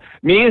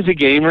 Me as a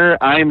gamer,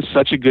 I am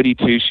such a goody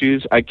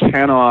two-shoes. I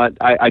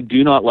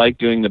do not like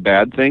doing the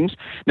bad things.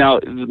 Now,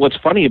 what's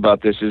funny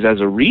about this is,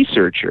 as a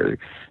researcher,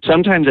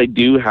 sometimes I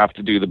do have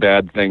to do the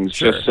bad things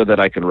just so that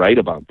I can write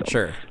about them.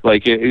 Sure.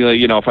 Like,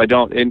 if I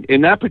don't,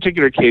 in that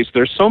particular case,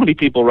 there's so many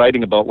people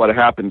writing about what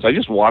happens. I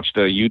just watched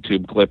a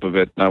YouTube clip of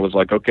it, and I was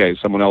like, okay,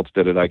 someone else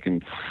did it. I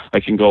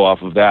can go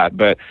off of that.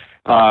 But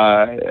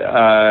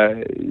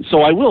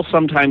So I will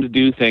sometimes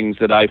do things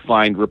that I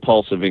find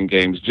repulsive in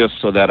games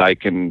just so that I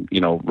can,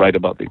 write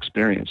about the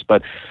experience.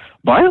 But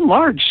by and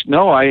large,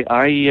 no, I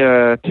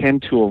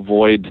tend to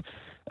avoid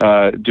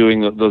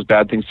doing those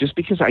bad things just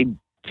because I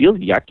feel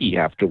yucky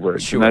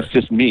afterwards. Sure. And that's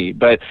just me.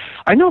 But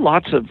I know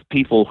lots of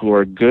people who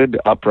are good,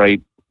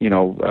 upright,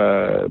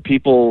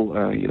 people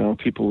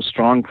with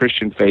strong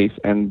Christian faith,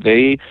 and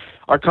they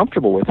are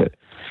comfortable with it.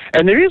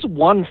 And there is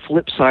one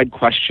flip side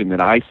question that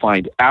I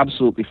find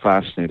absolutely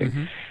fascinating.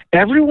 Mm-hmm.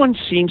 Everyone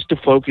seems to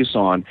focus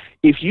on,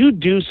 if you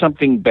do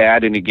something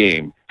bad in a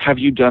game, have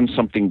you done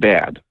something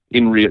bad?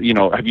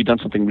 Have you done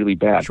something really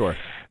bad? Sure.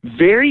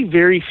 Very,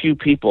 very few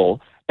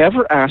people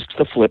ever ask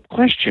the flip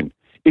question.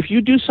 If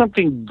you do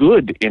something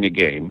good in a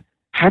game,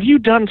 have you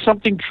done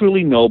something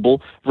truly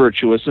noble,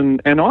 virtuous,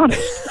 and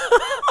honest?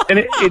 And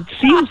it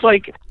seems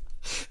like,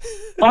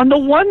 on the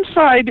one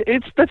side,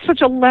 that's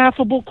such a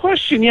laughable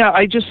question. Yeah,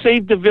 I just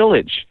saved the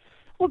village.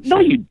 Well, no,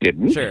 you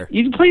didn't. Sure.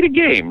 You played a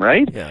game,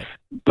 right? Yeah.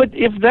 But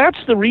if that's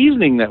the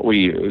reasoning that we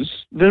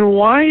use, then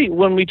why,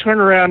 when we turn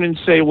around and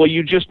say, well,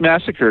 you just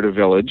massacred a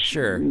village?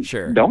 Sure.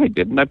 No, I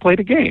didn't. I played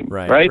a game,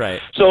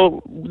 right?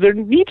 So there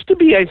needs to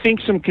be, I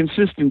think, some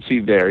consistency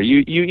there.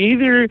 You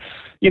either,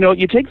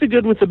 you take the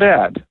good with the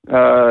bad,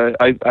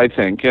 I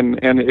think. And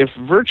if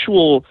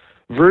virtual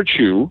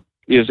virtue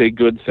is a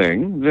good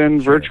thing, then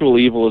virtual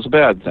evil is a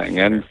bad thing.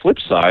 And flip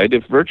side,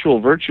 if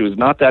virtual virtue is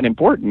not that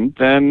important,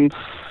 then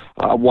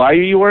why are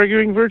you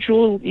arguing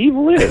virtual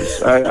evil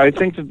is? I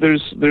think that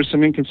there's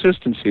some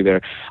inconsistency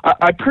there.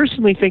 I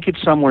personally think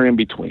it's somewhere in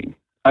between.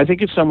 I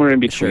think it's somewhere in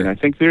between. Sure. I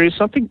think there is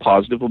something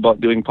positive about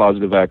doing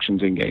positive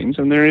actions in games,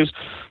 and there is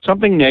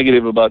something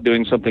negative about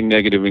doing something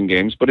negative in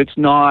games, but it's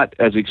not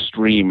as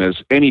extreme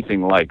as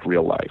anything like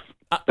real life.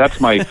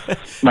 That's my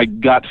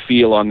gut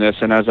feel on this,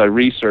 and as I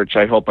research,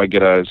 I hope I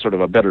get a sort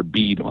of a better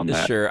bead on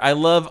that. Sure. I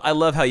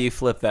love how you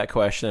flip that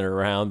question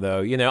around, though.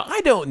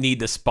 I don't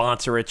need to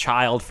sponsor a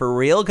child for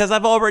real because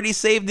I've already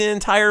saved an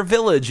entire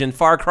village in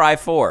Far Cry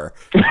 4.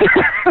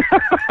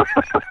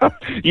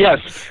 Yes.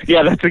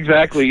 Yeah, that's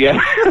exactly,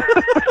 yeah.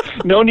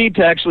 No need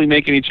to actually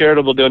make any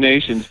charitable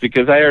donations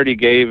because I already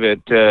gave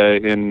it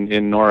in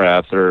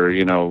Norath or,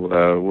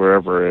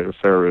 wherever,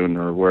 Faerun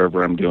or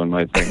wherever I'm doing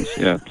my things,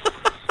 yeah.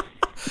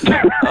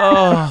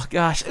 Oh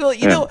gosh!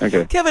 Well,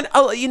 okay. Kevin.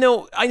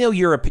 I know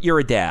you're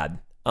a dad.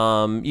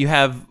 You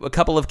have a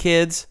couple of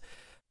kids.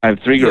 I have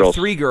 3 girls.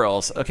 3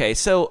 girls. Okay,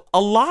 so a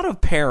lot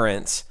of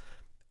parents,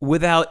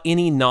 without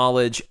any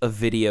knowledge of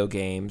video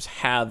games,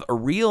 have a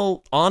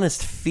real,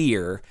 honest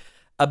fear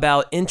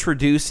about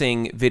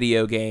introducing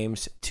video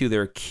games to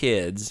their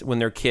kids when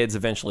their kids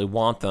eventually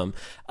want them,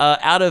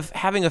 out of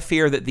having a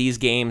fear that these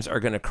games are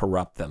going to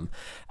corrupt them.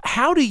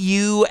 How do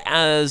you,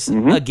 as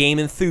a game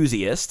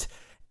enthusiast?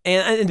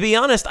 And to be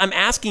honest, I'm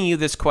asking you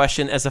this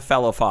question as a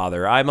fellow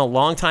father. I'm a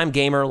longtime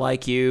gamer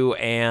like you,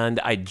 and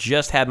I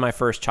just had my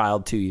first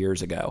child 2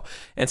 years ago.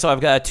 And so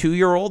I've got a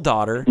 2-year-old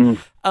daughter.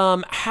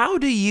 How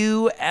do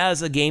you,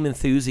 as a game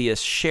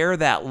enthusiast, share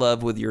that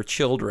love with your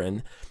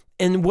children?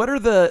 And what are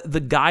the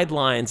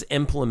guidelines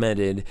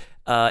implemented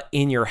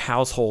in your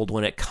household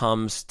when it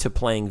comes to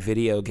playing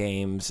video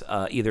games,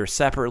 either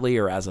separately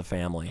or as a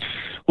family?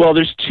 Well,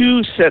 there's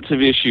 2 sets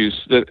of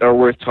issues that are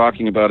worth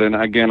talking about, and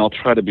again, I'll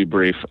try to be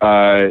brief.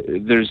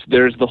 There's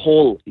the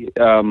whole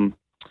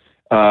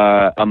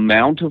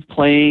amount of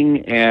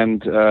playing,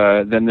 and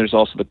then there's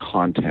also the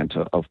content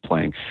of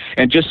playing.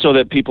 And just so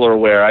that people are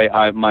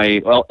aware,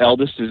 my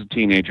eldest is a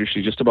teenager;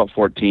 she's just about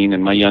 14,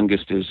 and my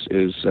youngest is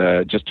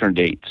just turned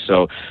 8.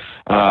 So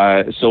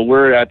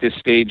we're at this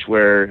stage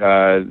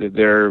where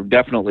they're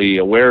definitely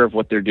aware of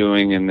what they're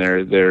doing, and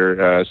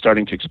they're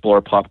starting to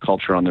explore pop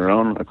culture on their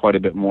own quite a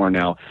bit more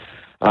now.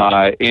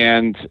 So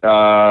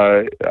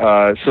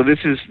this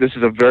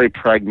is a very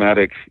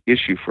pragmatic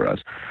issue for us.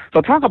 So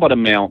I'll talk about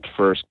amount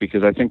first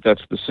because I think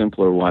that's the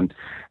simpler one.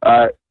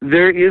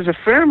 There is a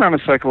fair amount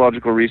of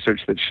psychological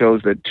research that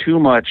shows that too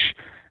much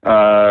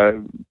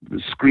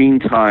screen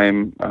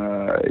time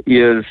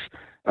is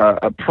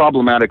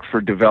problematic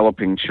for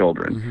developing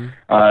children.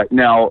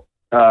 Now,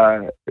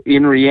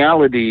 in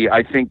reality,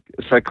 I think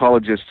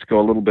psychologists go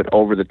a little bit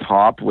over the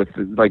top with,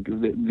 like,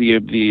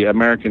 the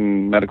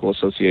American Medical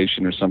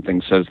Association or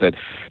something says that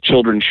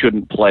children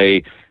shouldn't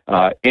play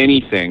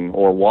anything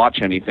or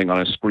watch anything on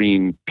a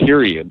screen,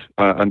 period,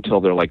 until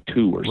they're like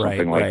 2 or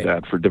something like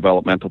that for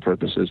developmental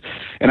purposes.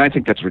 And I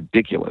think that's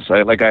ridiculous.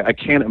 I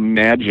can't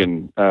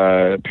imagine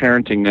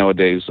parenting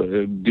nowadays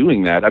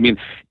doing that. I mean,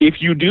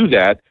 if you do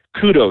that,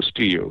 kudos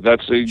to you.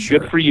 That's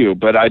good for you,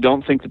 but I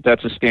don't think that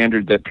that's a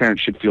standard that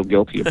parents should feel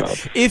guilty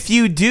about. If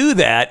you do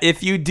that,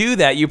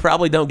 you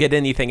probably don't get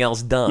anything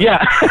else done.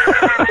 Yeah.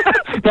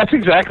 That's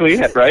exactly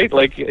it, right?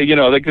 Like,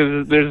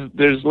 because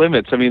there's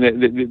limits. I mean,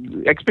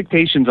 the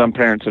expectations on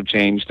parents have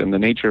changed, and the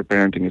nature of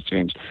parenting has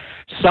changed.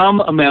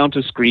 Some amount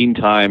of screen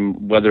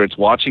time, whether it's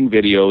watching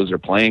videos or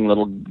playing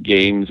little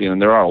games,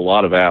 there are a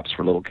lot of apps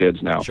for little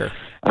kids now. Sure.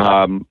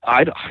 I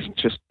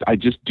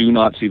just do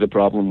not see the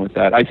problem with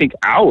that. I think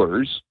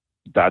hours,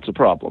 that's a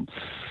problem.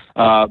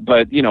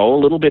 But, a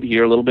little bit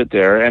here, a little bit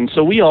there. And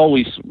so we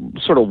always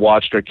sort of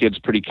watched our kids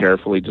pretty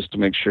carefully just to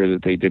make sure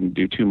that they didn't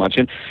do too much.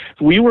 And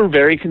we were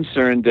very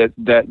concerned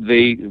that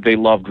they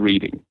loved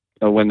reading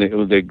when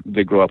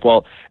they grow up.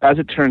 Well, as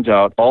it turns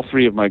out, all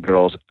three of my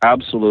girls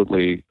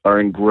absolutely are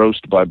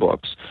engrossed by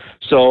books.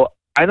 So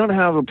I don't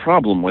have a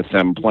problem with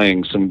them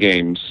playing some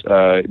games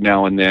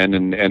now and then,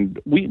 and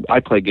I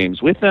play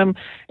games with them,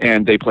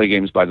 and they play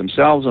games by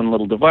themselves on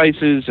little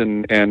devices,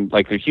 and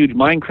like they're huge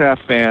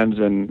Minecraft fans,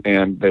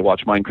 and they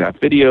watch Minecraft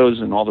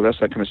videos and all the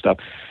rest of that kind of stuff.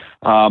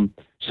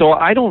 So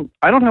I don't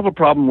have a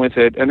problem with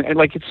it, and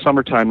like it's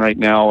summertime right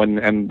now,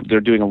 and they're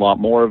doing a lot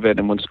more of it,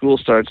 and when school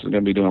starts, they're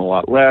going to be doing a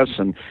lot less,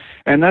 and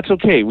that's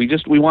okay. We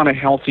want a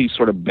healthy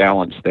sort of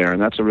balance there,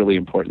 and that's a really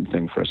important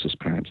thing for us as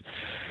parents.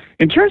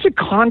 In terms of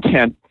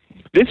content,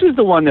 this is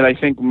the one that I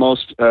think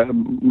most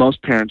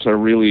parents are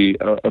really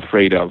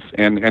afraid of,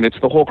 and it's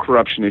the whole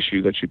corruption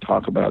issue that you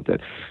talk about, that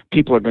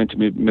people are going to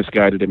be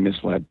misguided and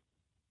misled.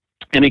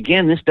 And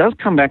again, this does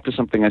come back to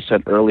something I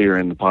said earlier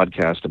in the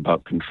podcast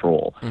about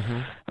control.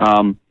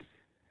 Mm-hmm.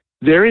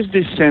 There is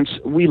this sense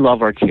we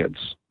love our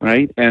kids,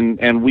 right?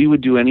 And we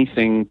would do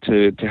anything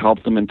to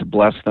help them and to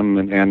bless them.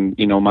 And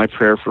my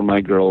prayer for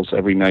my girls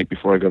every night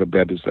before I go to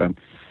bed is that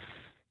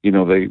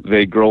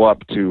they grow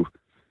up to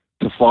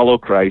follow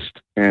Christ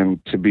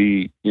and to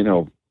be,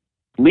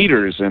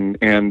 leaders and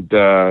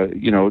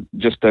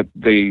just that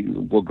they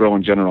will grow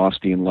in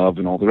generosity and love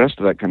and all the rest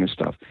of that kind of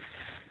stuff.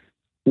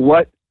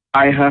 What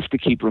I have to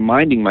keep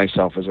reminding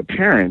myself as a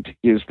parent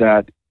is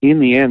that in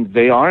the end,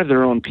 they are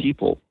their own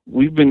people.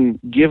 We've been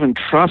given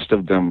trust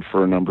of them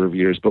for a number of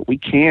years, but we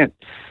can't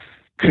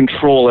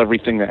control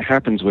everything that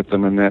happens with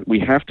them, and that we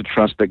have to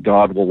trust that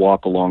God will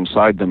walk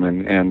alongside them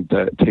and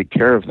take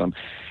care of them.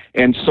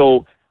 And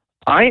so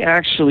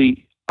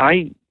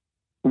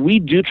we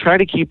do try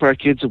to keep our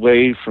kids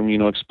away from,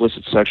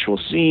 explicit sexual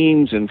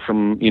scenes and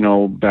from,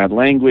 bad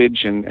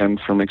language and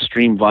from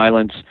extreme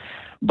violence.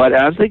 But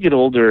as they get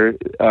older,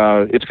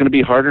 it's going to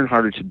be harder and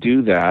harder to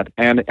do that.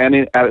 And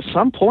at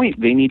some point,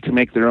 they need to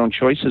make their own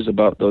choices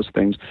about those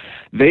things.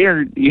 They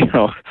are,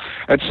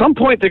 at some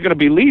point they're going to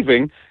be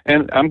leaving,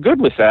 and I'm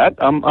good with that.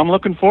 I'm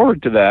looking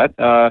forward to that.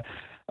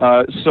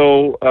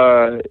 So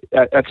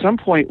at some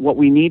point, what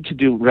we need to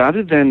do,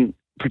 rather than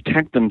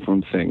protect them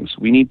from things,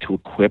 we need to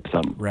equip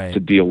them to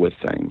deal with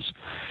things.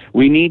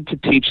 We need to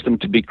teach them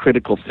to be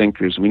critical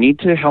thinkers. We need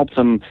to help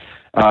them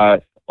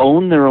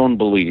own their own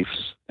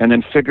beliefs and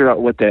then figure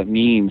out what that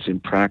means in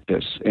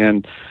practice.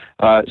 And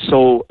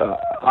so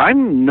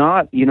I'm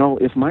not,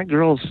 if my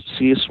girls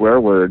see a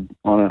swear word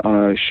on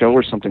a show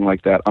or something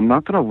like that, I'm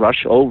not going to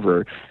rush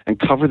over and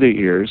cover their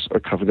ears or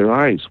cover their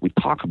eyes. We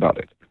talk about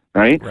it.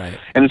 Right?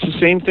 And it's the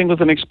same thing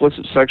with an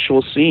explicit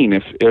sexual scene.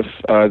 If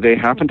they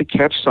happen to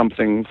catch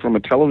something from a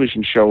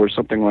television show or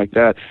something like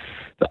that,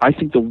 I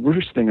think the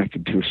worst thing I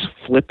could do is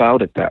flip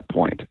out at that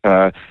point.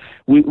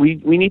 We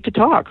need to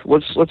talk.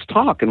 Let's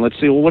talk and let's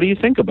say, well, what do you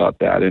think about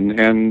that?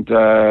 And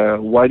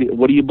what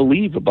do you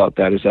believe about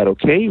that? Is that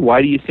okay?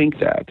 Why do you think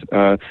that?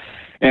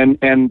 And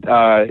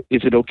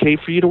is it okay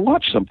for you to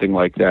watch something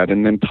like that?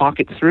 And then talk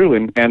it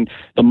through. And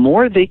the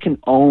more they can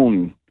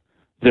own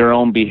their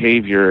own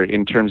behavior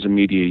in terms of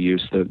media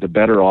use, the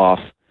better off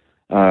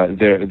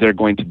they're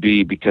going to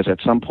be, because at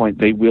some point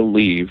they will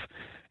leave,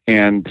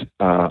 and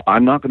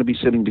I'm not going to be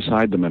sitting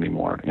beside them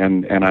anymore.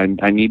 And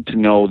I need to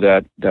know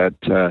that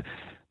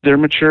they're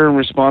mature and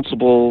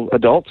responsible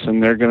adults,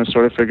 and they're going to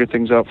sort of figure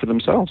things out for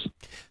themselves.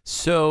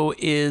 So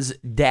is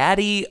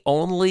Daddy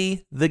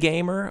only the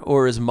gamer,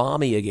 or is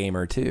Mommy a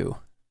gamer too?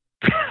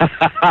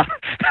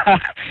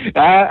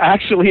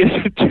 Actually,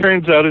 as it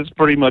turns out, it's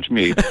pretty much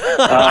me.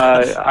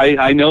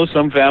 I know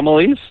some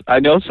families.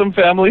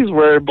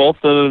 Where both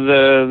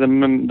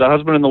the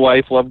husband and the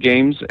wife love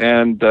games,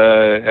 and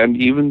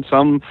even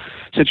some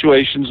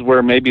situations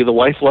where maybe the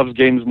wife loves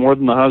games more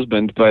than the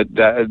husband. But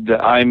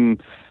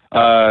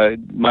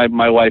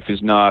my wife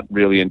is not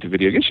really into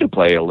video games. She'll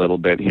play a little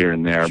bit here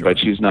and there, but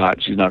she's not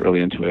really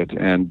into it.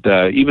 And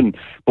even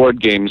board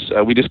games,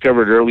 we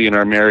discovered early in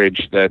our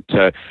marriage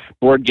that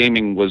board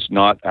gaming was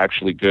not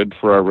actually good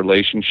for our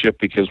relationship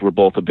because we're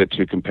both a bit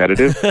too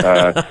competitive.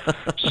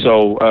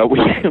 So I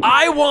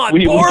want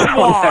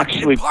Boardwalk.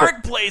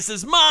 Park Place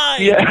is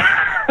mine. Yeah.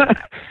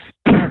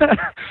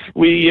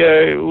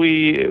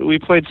 We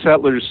played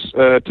Settlers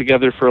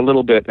together for a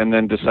little bit, and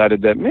then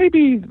decided that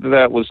maybe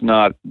that was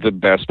not the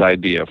best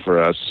idea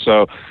for us.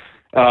 So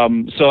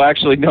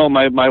actually, no,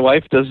 my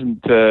wife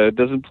doesn't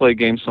play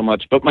games so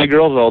much, but my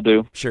girls all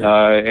do. Sure.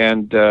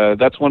 And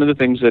that's one of the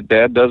things that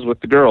Dad does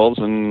with the girls,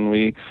 and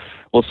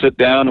we'll sit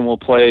down and we'll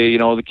play,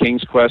 the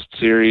King's Quest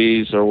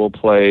series, or we'll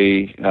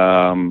play.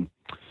 We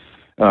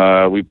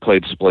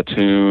played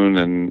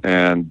Splatoon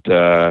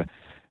and.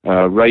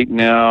 Right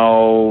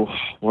now,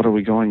 what are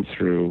we going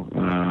through?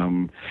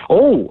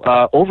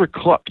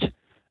 Overcooked.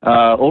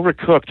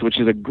 Overcooked, which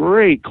is a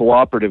great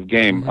cooperative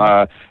game,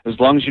 as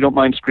long as you don't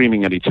mind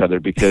screaming at each other,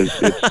 because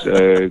it's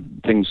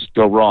things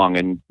go wrong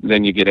and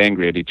then you get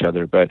angry at each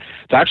other. But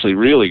it's actually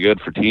really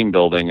good for team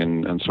building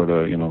and sort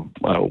of,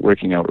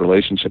 working out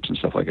relationships and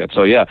stuff like that.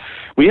 So yeah,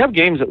 we have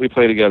games that we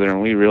play together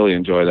and we really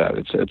enjoy that.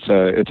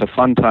 It's a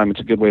fun time. It's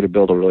a good way to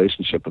build a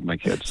relationship with my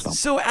kids.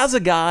 So as a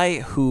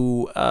guy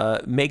who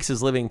makes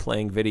his living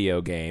playing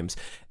video games,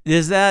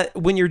 is that,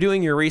 when you're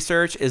doing your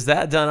research, is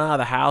that done out of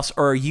the house,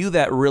 or are you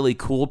that really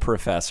cool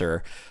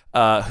professor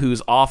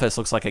whose office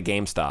looks like a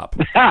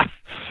GameStop?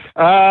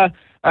 I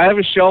have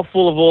a shelf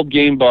full of old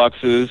game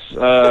boxes,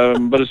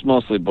 but it's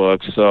mostly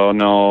books, so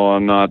no,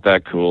 I'm not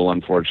that cool,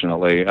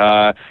 unfortunately.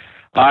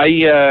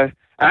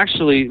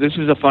 Actually, this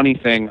is a funny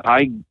thing.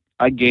 I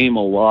game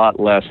a lot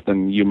less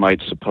than you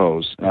might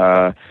suppose.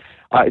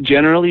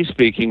 Generally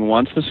speaking,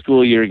 once the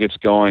school year gets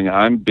going,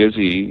 I'm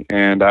busy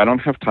and I don't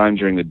have time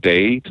during the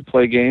day to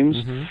play games.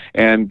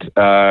 And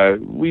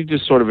we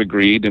just sort of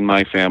agreed in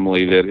my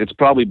family that it's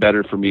probably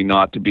better for me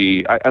not to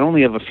be. I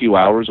only have a few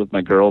hours with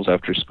my girls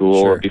after school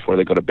or before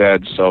they go to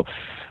bed, so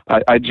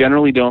I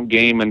generally don't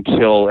game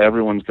until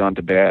everyone's gone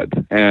to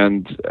bed,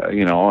 and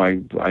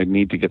I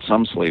need to get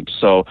some sleep.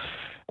 So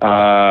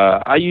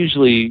I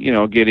usually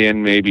get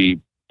in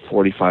maybe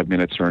 45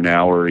 minutes or an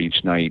hour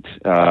each night,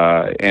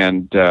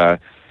 and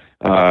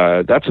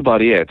that's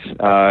about it.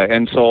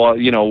 And so,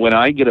 when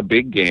I get a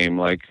big game,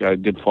 like I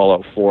did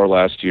Fallout 4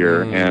 last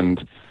year,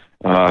 and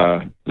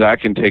that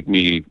can take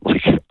me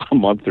like a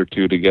month or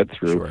two to get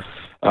through,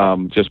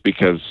 just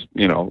because,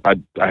 I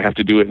have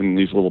to do it in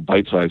these little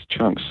bite-sized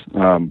chunks.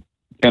 And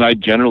I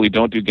generally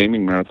don't do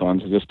gaming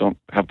marathons. I just don't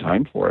have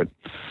time for it.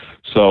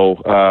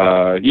 So,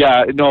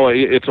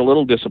 it's a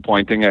little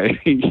disappointing.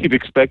 You'd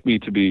expect me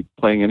to be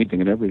playing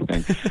anything and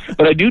everything.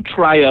 But I do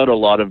try out a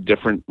lot of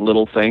different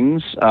little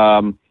things.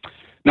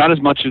 Not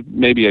as much as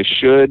maybe I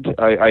should.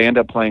 I end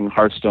up playing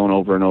Hearthstone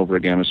over and over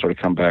again. I sort of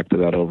come back to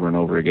that over and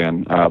over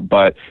again.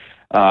 But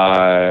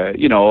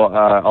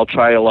I'll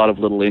try a lot of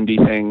little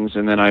indie things.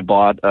 And then I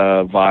bought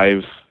a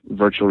Vive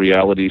virtual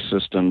reality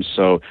system.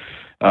 So,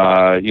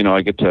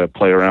 I get to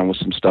play around with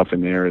some stuff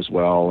in there as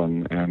well,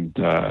 and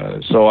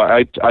so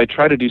I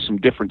try to do some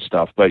different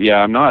stuff. But yeah,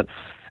 I'm not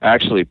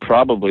actually,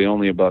 probably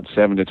only about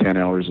 7 to 10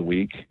 hours a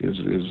week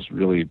is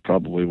really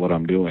probably what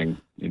I'm doing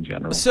in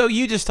general. So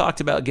you just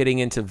talked about getting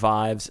into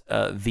Vive's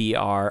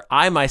VR.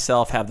 I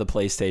myself have the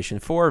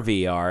PlayStation 4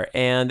 VR,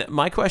 and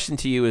my question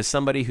to you is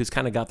somebody who's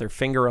kind of got their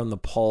finger on the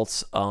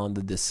pulse on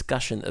the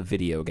discussion of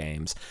video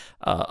games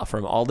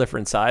from all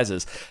different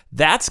sizes.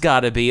 That's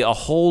got to be a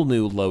whole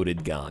new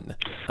loaded gun,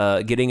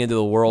 getting into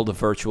the world of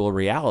virtual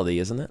reality,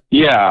 isn't it?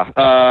 Yeah.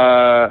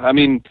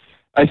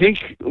 I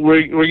think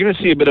we're going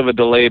to see a bit of a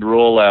delayed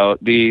rollout.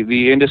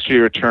 The industry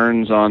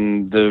returns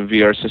on the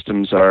VR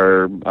systems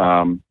are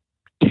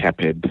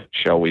tepid,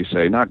 shall we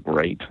say, not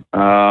great.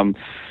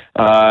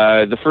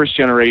 The first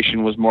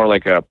generation was more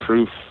like a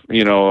proof,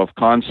 of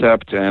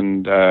concept,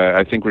 and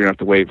I think we're going to have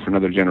to wait for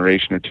another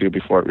generation or two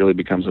before it really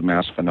becomes a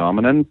mass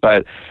phenomenon,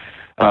 but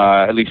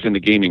at least in the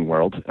gaming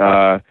world.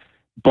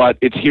 But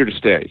it's here to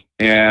stay,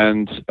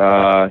 and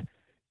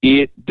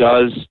it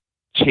does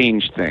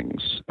change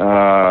things.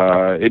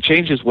 It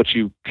changes what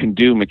you can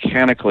do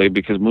mechanically,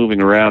 because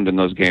moving around in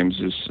those games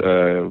is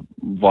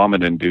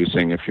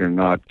vomit-inducing if you're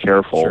not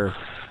careful. Sure.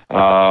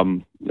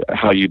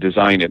 How you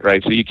design it,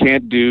 right? So you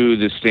can't do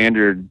the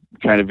standard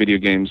kind of video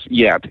games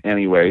yet,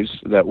 anyways,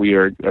 that we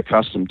are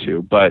accustomed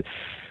to. But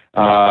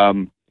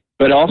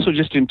also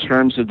just in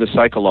terms of the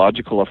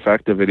psychological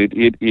effect of it,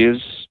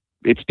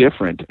 it's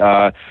different.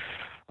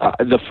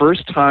 The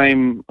first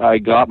time I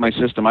got my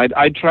system,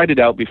 I'd tried it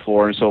out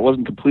before, so it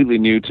wasn't completely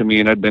new to me,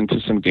 and I'd been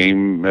to some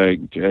game,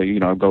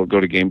 go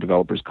to game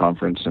developers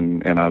conference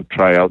and I'll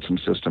try out some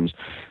systems.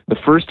 The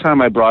first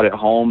time I brought it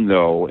home,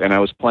 though, and I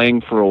was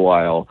playing for a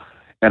while,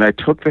 and I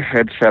took the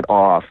headset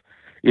off,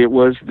 it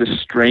was the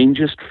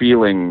strangest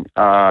feeling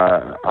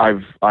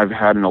I've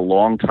had in a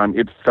long time.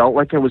 It felt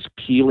like I was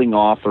peeling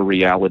off a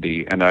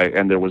reality, and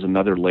there was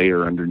another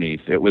layer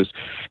underneath. It was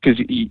because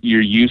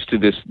you're used to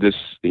this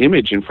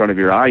image in front of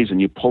your eyes,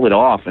 and you pull it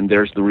off, and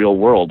there's the real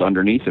world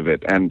underneath of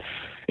it. And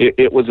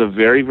it was a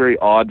very, very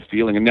odd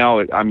feeling. And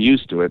now I'm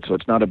used to it, so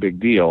it's not a big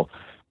deal.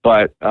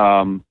 But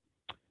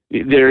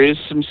there is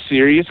some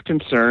serious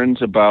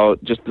concerns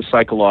about just the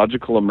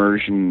psychological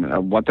immersion,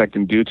 what that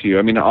can do to you.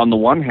 I mean, on the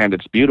one hand,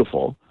 it's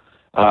beautiful,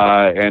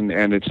 and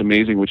it's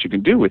amazing what you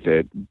can do with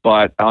it.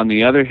 But on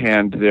the other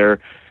hand, there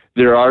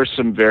are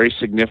some very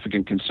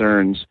significant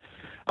concerns.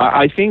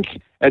 I think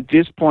at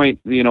this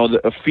point,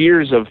 the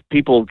fears of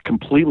people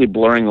completely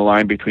blurring the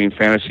line between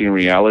fantasy and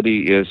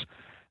reality is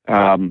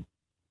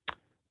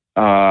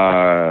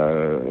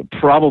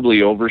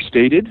probably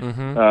overstated,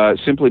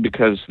 simply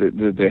because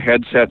the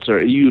headsets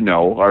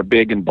are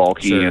big and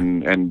bulky, sure,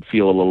 and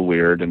feel a little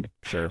weird. And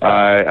sure.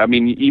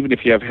 Even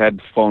if you have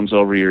headphones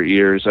over your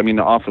ears,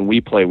 often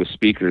we play with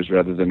speakers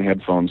rather than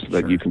headphones so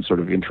that you can sort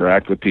of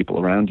interact with people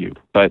around you.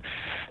 But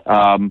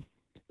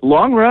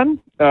Long run,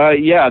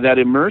 that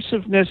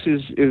immersiveness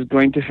is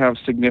going to have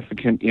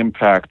significant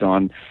impact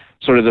on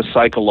sort of the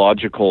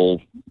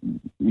psychological,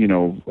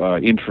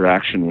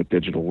 interaction with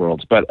digital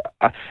worlds. But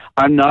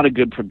I'm not a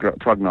good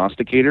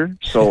prognosticator,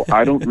 so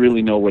I don't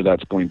really know where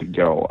that's going to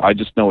go. I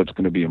just know it's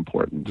going to be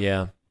important.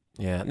 Yeah.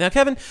 Yeah. Now,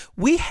 Kevin,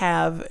 we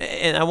have,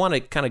 and I want to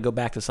kind of go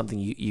back to something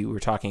you were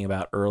talking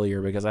about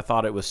earlier, because I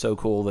thought it was so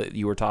cool that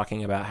you were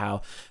talking about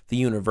how the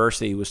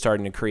university was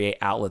starting to create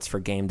outlets for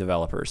game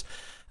developers.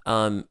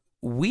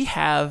 We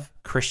have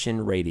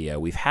Christian radio.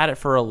 We've had it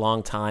for a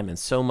long time, and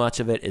so much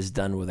of it is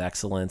done with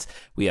excellence.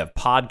 We have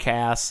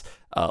podcasts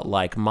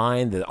like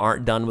mine that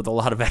aren't done with a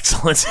lot of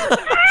excellence,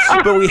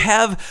 but we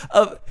have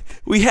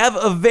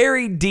a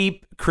very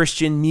deep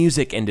Christian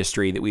music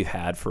industry that we've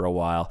had for a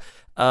while.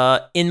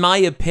 In my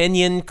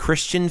opinion,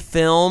 Christian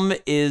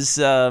filmmaking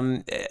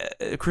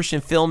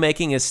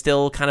is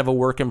still kind of a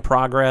work in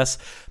progress,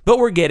 but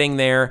we're getting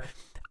there.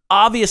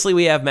 Obviously,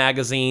 we have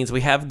magazines,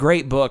 we have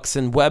great books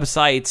and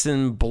websites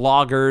and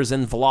bloggers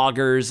and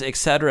vloggers,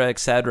 etc.,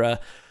 etc.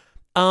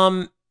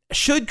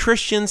 Should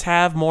Christians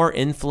have more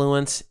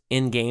influence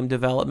in game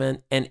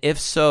development? And if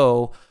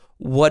so,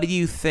 what do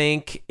you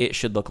think it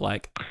should look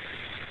like?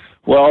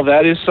 Well,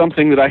 that is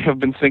something that I have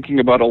been thinking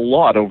about a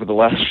lot over the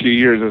last few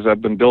years as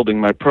I've been building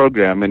my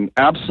program. And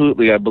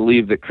absolutely, I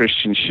believe that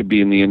Christians should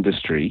be in the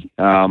industry.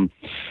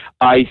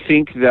 I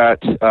think that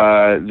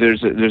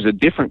there's a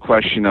different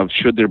question of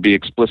should there be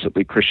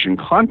explicitly Christian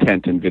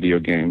content in video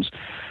games.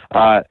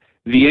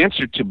 The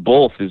answer to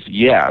both is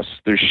yes,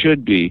 there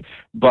should be,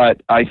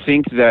 but I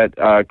think that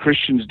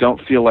Christians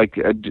shouldn't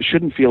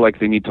feel like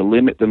they need to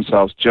limit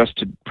themselves just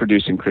to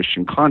producing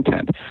Christian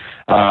content.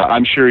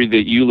 I'm sure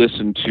that you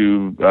listen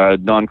to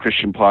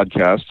non-Christian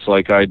podcasts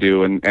like I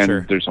do, and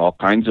Sure. There's all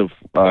kinds of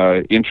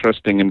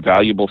interesting and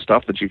valuable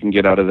stuff that you can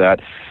get out of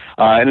that.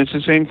 And it's the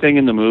same thing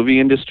in the movie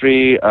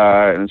industry,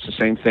 and it's the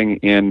same thing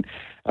in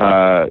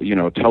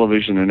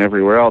television and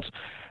everywhere else.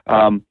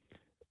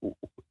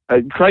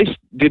 Christ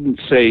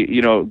didn't say,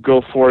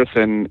 go forth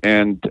and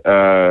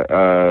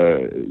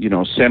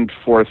send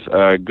forth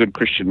good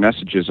Christian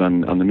messages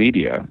on the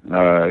media.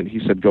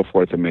 He said, go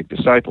forth and make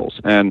disciples.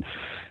 And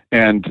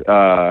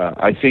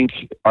I think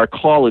our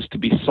call is to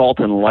be salt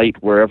and light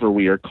wherever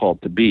we are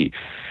called to be.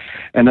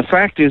 And the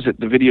fact is that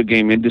the video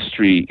game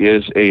industry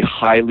is a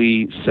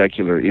highly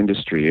secular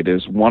industry. It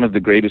is one of the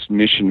greatest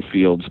mission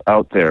fields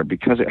out there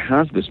because it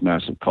has this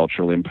massive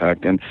cultural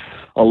impact. And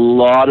a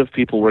lot of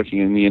people working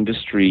in the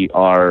industry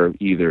are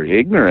either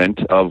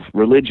ignorant of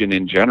religion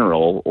in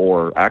general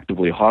or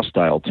actively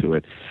hostile to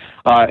it.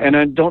 And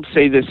I don't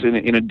say this in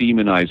a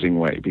demonizing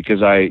way,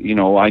 because I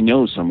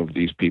know some of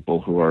these people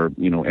who are,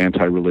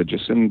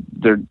 anti-religious, and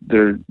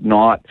they're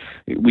not.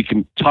 We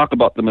can talk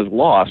about them as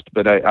lost,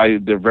 but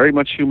they're very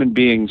much human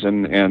beings,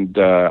 and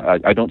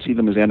I don't see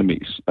them as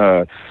enemies.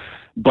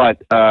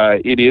 But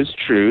it is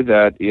true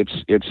that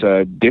it's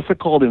a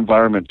difficult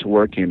environment to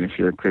work in if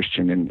you're a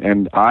Christian,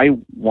 and I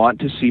want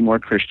to see more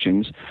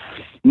Christians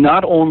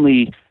not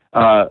only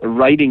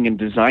writing and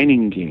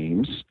designing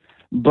games,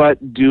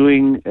 but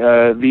doing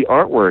the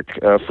artwork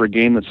for a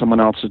game that someone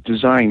else has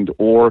designed,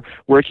 or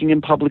working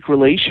in public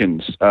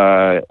relations,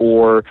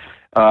 or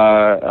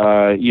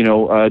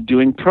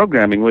doing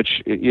programming,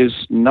 which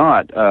is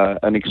not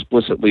an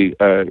explicitly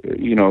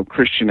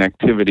Christian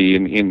activity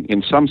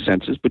in some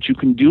senses, but you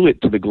can do it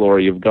to the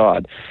glory of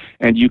God,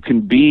 and you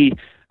can be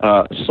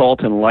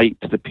salt and light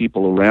to the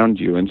people around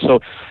you. And so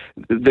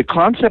the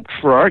concept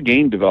for our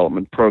game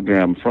development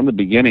program from the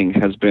beginning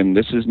has been,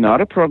 this is not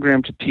a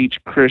program to teach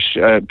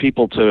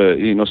people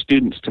to,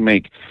 students to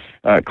make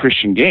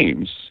Christian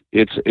games.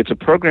 It's a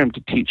program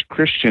to teach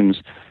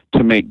Christians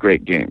to make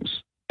great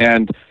games.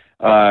 And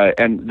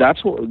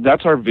that's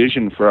our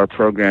vision for our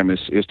program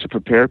is to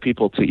prepare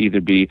people to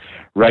either be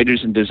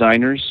writers and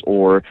designers,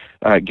 or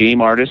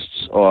game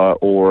artists,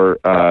 or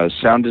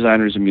sound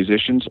designers and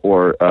musicians,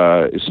 or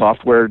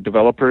software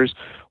developers,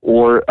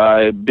 or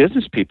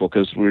business people,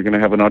 because we're going to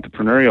have an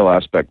entrepreneurial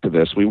aspect to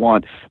this. We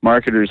want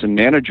marketers and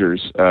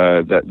managers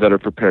that are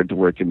prepared to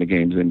work in the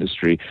games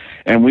industry,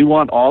 and we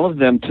want all of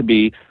them to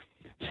be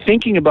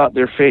thinking about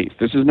their faith.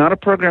 This is not a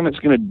program that's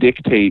going to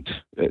dictate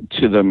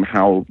to them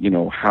how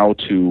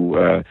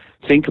to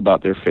think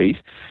about their faith.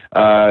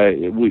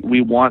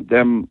 We want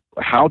them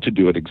how to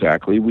do it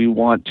exactly. We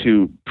want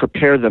to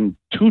prepare them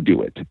to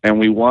do it, and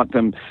we want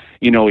them,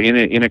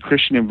 in a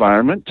Christian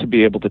environment, to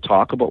be able to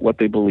talk about what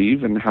they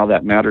believe and how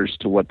that matters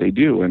to what they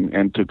do,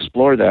 and to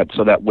explore that,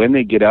 so that when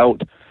they get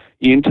out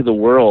into the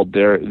world,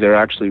 they're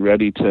actually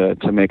ready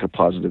to make a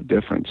positive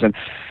difference.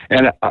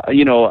 And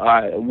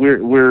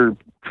we're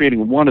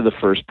creating one of the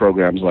first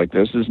programs like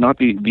this. It's not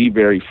the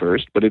very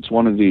first, but it's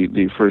one of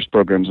the first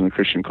programs in the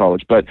Christian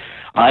college. But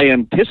I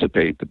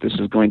anticipate that this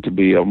is going to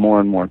be a more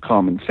and more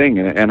common thing.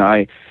 And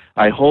I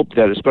hope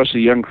that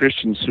especially young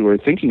Christians who are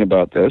thinking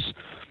about this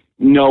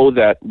know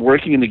that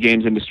working in the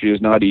games industry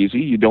is not easy.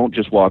 You don't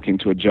just walk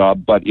into a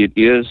job, but it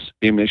is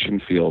a mission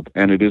field.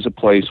 And it is a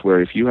place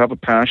where if you have a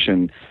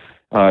passion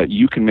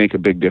you can make a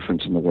big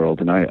difference in the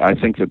world. And I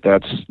think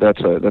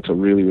that's a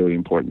really, really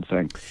important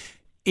thing.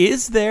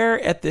 Is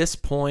there at this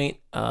point,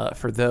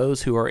 for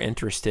those who are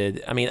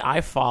interested, I mean,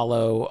 I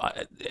follow,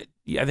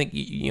 I think,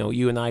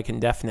 you and I can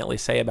definitely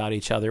say about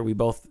each other, we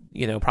both,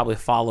 probably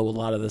follow a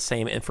lot of the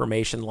same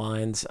information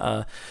lines.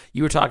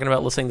 You were talking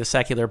about listening to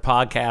secular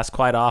podcasts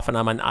quite often.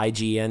 I'm an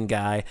IGN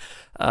guy.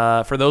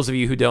 For those of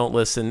you who don't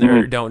listen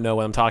or don't know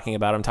what I'm talking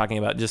about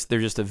they're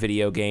just a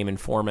video game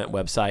informant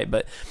website.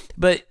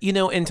 But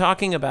in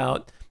talking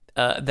about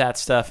that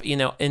stuff,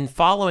 in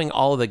following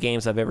all of the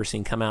games I've ever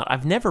seen come out,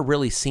 I've never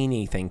really seen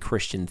anything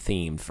Christian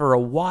themed. For a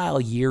while,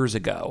 years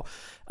ago,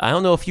 I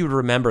don't know if you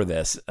remember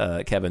this,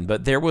 Kevin,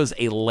 but there was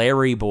a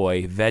Larry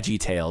Boy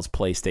VeggieTales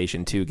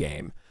PlayStation 2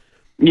 game.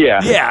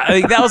 Yeah, I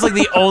think that was like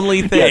the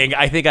only thing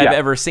I think I've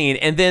ever seen.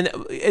 And then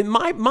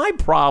my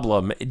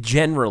problem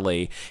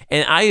generally,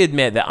 and I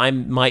admit that I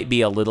might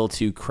be a little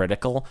too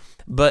critical,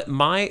 but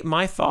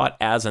my thought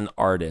as an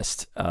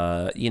artist,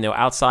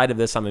 outside of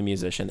this, I'm a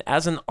musician.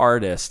 As an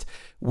artist,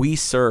 we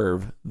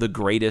serve the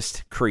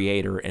greatest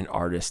creator and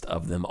artist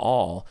of them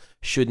all.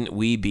 Shouldn't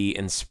we be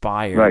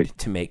inspired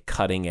to make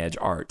cutting edge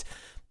art?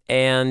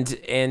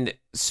 And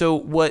so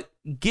what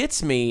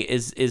gets me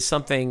is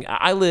something.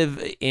 I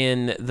live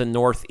in the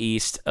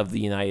northeast of the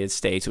United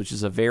States, which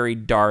is a very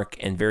dark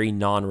and very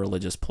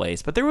non-religious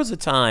place. But there was a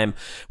time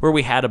where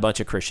we had a bunch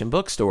of Christian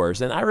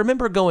bookstores, and I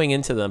remember going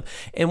into them.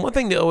 And one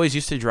thing that always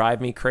used to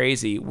drive me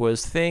crazy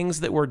was things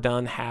that were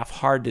done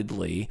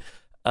half-heartedly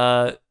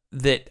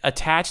that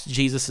attached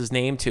Jesus'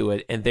 name to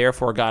it and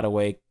therefore got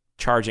away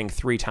charging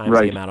 3 times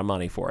the amount of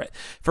money for it.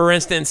 For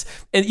instance,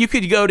 and you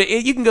can go to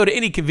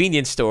any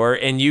convenience store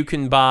and you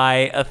can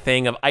buy a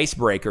thing of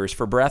icebreakers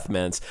for breath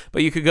mints,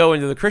 but you could go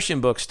into the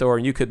Christian bookstore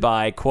and you could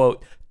buy,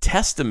 quote,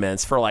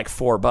 testaments for like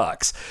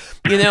 $4.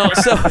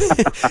 So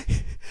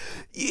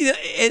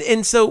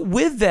and so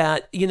with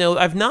that,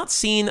 I've not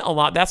seen a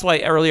lot. That's why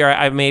earlier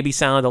I maybe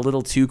sounded a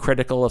little too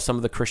critical of some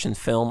of the Christian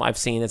film I've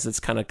seen as it's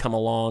kind of come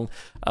along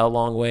a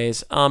long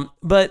ways.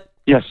 But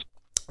yes.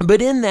 But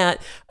in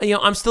that,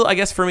 I'm still, I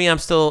guess for me,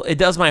 it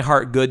does my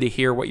heart good to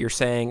hear what you're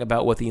saying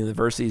about what the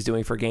university is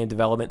doing for game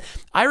development.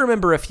 I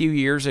remember a few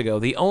years ago,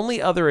 the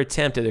only other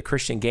attempt at a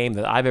Christian game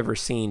that I've ever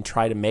seen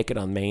try to make it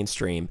on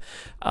mainstream,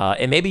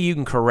 and maybe you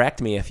can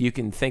correct me if you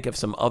can think of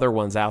some other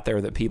ones out there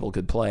that people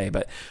could play,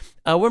 but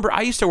remember,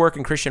 I used to work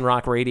in Christian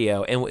rock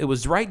radio, and it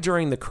was right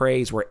during the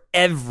craze where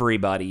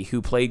everybody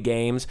who played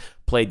games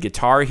played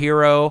Guitar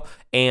Hero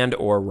and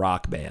or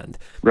Rock Band.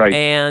 Right.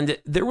 And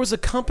there was a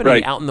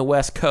company out in the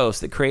West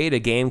Coast that created a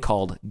game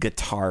called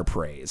Guitar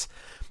Praise.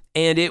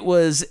 And it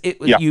was I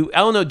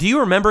don't know, do you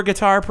remember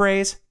Guitar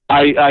Praise?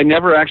 I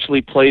never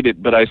actually played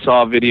it, but I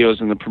saw videos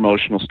and the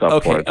promotional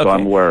stuff for it, so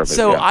I'm aware of it.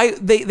 So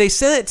they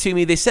sent it to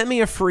me. They sent me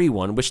a free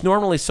one, which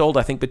normally sold,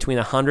 I think, between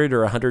 $100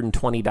 or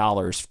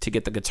 $120 to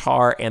get the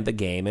guitar and the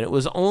game, and it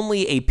was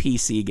only a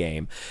PC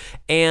game,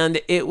 and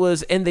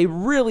they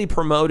really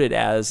promoted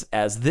as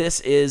this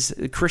is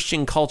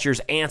Christian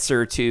culture's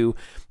answer to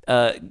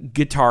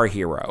Guitar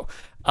Hero.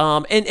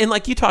 And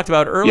like you talked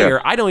about earlier,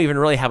 I don't even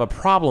really have a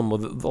problem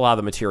with a lot of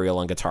the material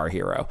on Guitar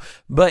Hero,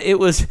 but it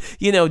was,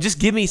 just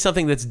give me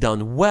something that's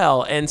done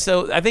well. And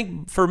so I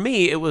think for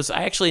me,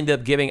 I actually ended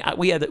up giving,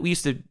 we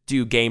used to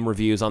do game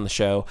reviews on the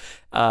show,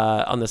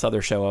 on this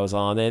other show I was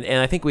on. And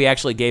I think we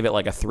actually gave it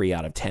like a 3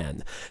 out of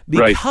 10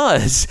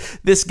 because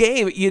this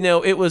game, it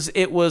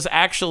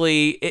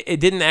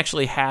didn't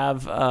actually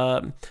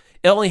have,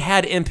 it only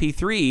had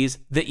MP3s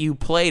that you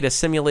played a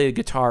simulated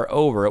guitar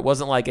over. It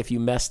wasn't like if you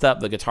messed up,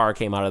 the guitar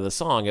came out of the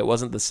song. It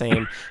wasn't the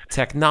same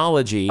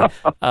technology,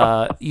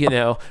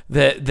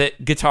 that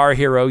Guitar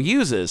Hero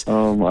uses.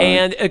 Oh my.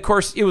 And of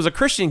course, it was a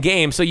Christian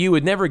game, so you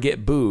would never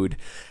get booed.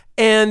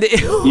 And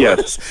it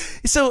was,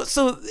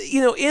 so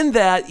in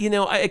that,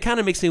 it kind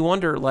of makes me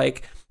wonder,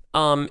 like,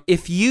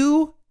 if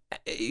you,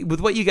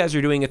 with what you guys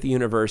are doing at the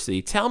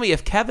university, tell me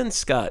if Kevin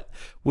Schut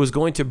was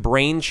going to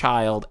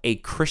brainchild a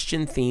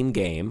Christian themed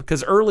game,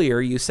 because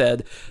earlier you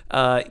said,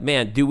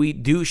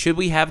 should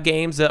we have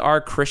games that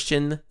are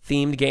Christian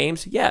themed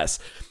games? Yes.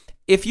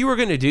 If you were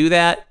going to do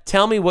that,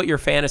 tell me what your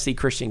fantasy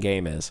Christian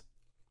game is.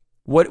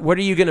 What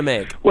are you going to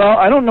make? Well,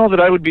 I don't know that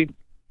I would be.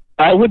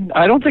 I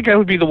don't think I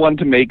would be the one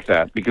to make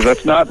that, because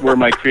that's not where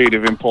my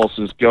creative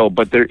impulses go.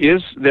 But there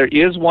is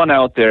one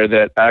out there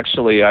that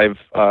actually I've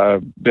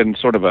been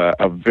sort of a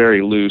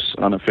very loose,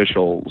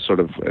 unofficial sort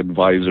of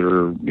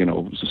advisor,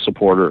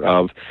 supporter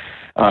of,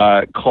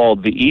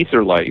 called the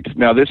Etherlight.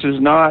 Now, this is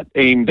not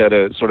aimed at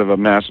a sort of a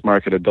mass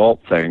market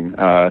adult thing.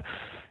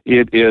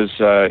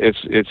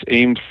 It's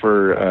aimed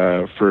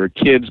for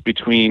kids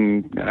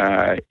between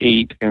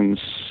 8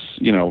 and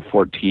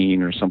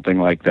 14 or something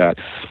like that,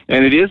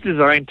 and it is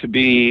designed to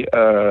be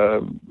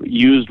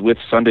used with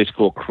Sunday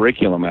school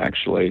curriculum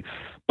actually.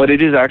 But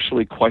it is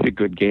actually quite a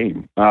good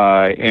game,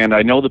 and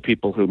I know the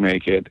people who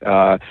make it.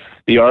 The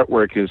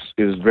artwork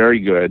is very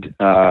good.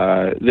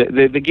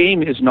 The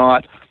game is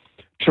not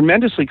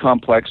tremendously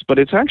complex, but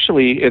it's got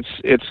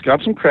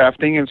some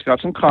crafting and it's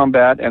got some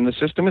combat, and the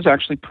system is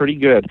actually pretty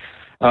good.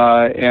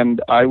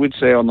 And I would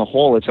say on the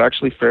whole, it's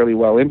actually fairly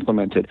well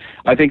implemented.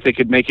 I think they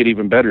could make it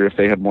even better if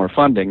they had more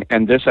funding.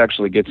 And this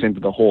actually gets into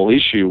the whole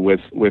issue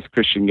with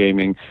Christian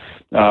gaming,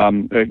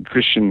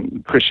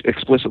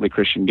 explicitly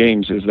Christian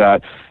games, is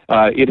that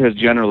it has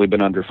generally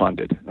been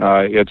underfunded.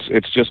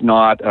 It's just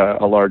not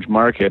a large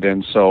market,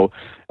 and so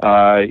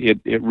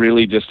it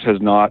really just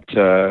has not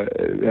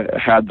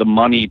had the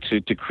money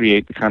to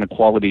create the kind of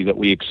quality that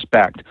we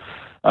expect.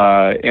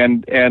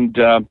 And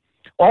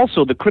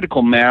also, the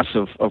critical mass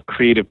of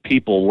creative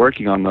people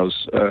working on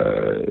those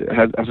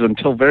has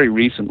until very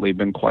recently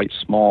been quite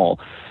small.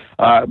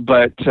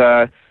 But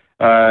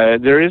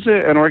there is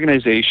an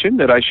organization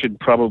that I should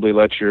probably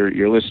let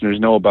your listeners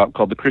know about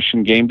called the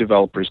Christian Game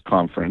Developers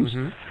Conference.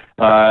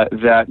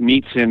 That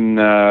meets in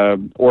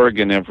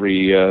Oregon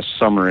every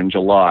summer in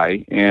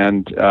July,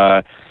 and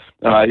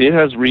it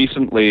has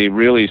recently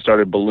really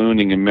started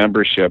ballooning in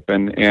membership,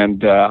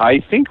 and I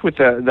think with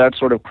that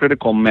sort of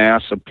critical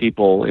mass of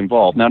people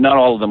involved, now not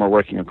all of them are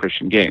working on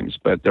Christian games,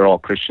 but they're all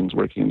Christians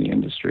working in the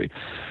industry.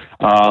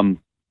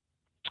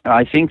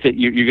 I think that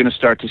you're going to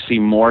start to see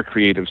more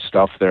creative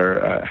stuff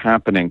there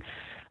happening.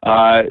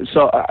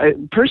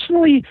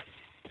 Personally,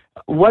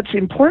 what's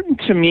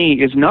important to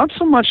me is not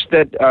so much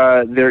that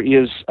there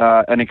is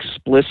an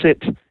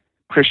explicit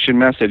Christian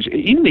message.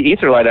 Even the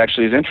Etherlight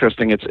actually is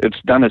interesting.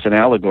 It's done as an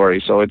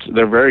allegory, so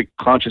they're very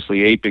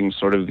consciously aping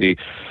sort of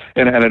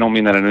and I don't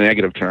mean that in a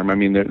negative term. I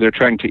mean they're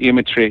trying to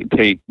imitate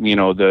the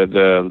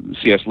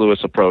C.S.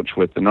 Lewis approach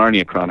with the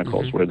Narnia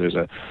Chronicles, where there's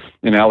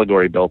an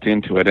allegory built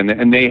into it,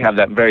 and they have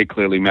that very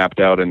clearly mapped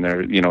out in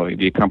their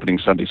the accompanying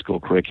Sunday school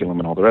curriculum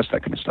and all the rest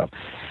of that kind of stuff.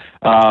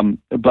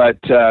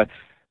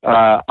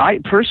 I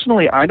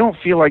personally, I don't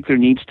feel like there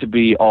needs to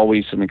be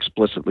always an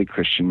explicitly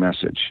Christian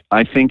message.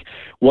 I think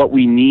what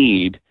we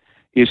need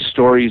is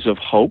stories of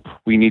hope.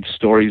 We need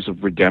stories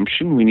of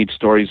redemption. We need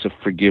stories of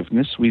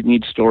forgiveness. We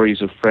need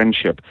stories of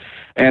friendship.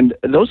 And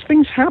those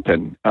things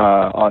happen. There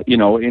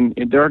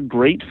are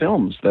great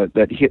films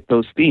that hit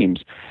those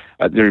themes.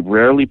 They're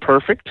rarely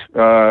perfect.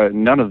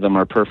 None of them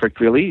are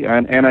perfect, really.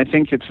 And I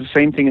think it's the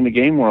same thing in the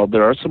game world.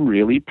 There are some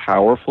really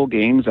powerful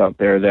games out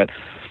there that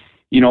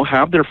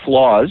have their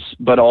flaws,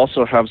 but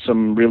also have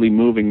some really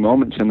moving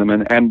moments in them.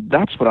 And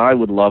that's what I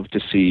would love to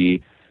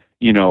see,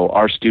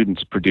 our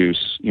students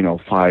produce,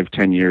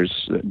 5-10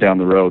 years down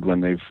the road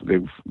when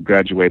they've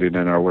graduated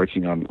and are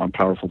working on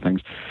powerful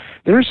things.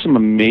 There are some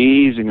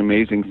amazing,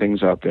 amazing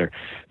things out there.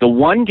 The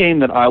one game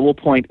that I will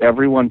point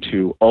everyone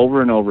to over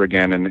and over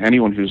again, and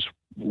anyone who's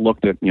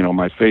looked at,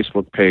 my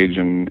Facebook page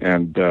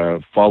and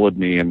followed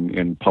me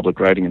in public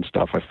writing and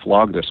stuff, I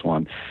flogged this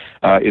one,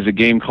 is a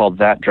game called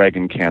That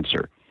Dragon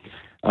Cancer.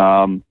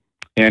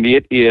 And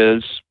it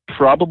is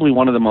probably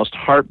one of the most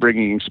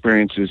heartbreaking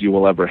experiences you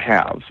will ever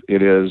have.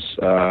 It is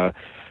a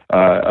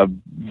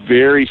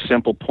very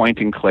simple point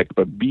and click,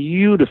 but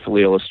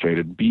beautifully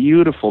illustrated,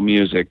 beautiful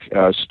music,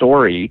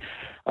 story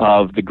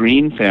of the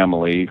Green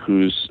family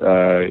whose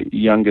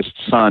youngest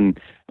son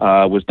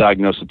was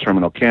diagnosed with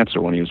terminal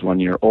cancer when he was 1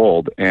 year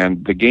old.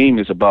 And the game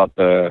is about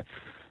the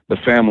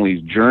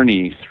family's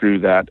journey through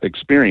that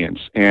experience.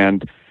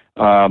 And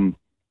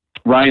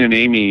Ryan and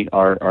Amy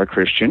are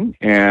Christian,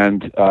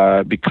 and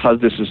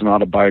because this is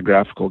not a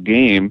biographical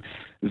game,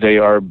 they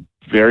are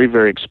very,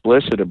 very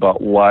explicit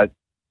about what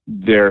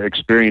their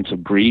experience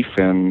of grief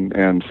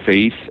and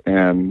faith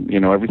and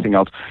everything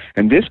else.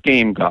 And this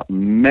game got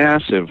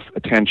massive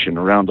attention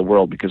around the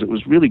world because it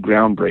was really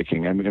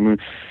groundbreaking. I mean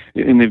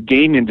in the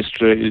game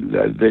industry,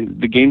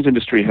 the games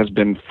industry has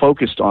been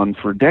focused on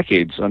for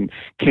decades on,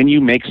 can you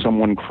make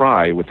someone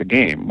cry with a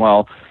game?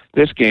 Well,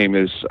 this game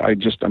is,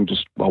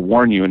 I'll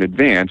warn you in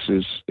advance,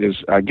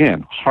 is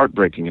again,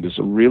 heartbreaking. It is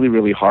a really,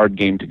 really hard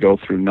game to go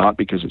through, not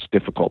because it's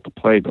difficult to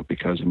play, but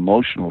because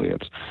emotionally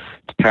it's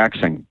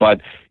taxing.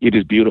 But it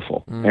is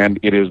beautiful, and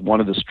it is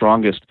one of the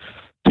strongest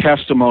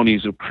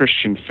testimonies of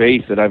Christian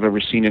faith that I've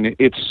ever seen. And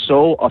it's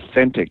so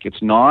authentic.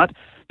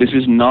 This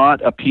is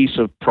not a piece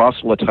of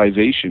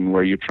proselytization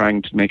where you're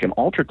trying to make an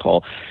altar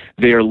call.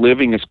 They are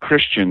living as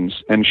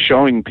Christians and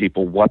showing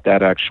people what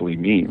that actually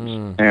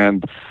means.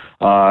 And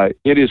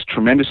it is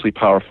tremendously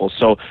powerful.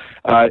 So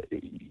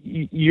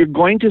you're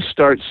going to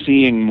start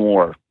seeing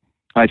more,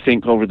 I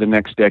think, over the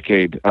next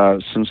decade,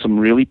 some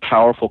really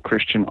powerful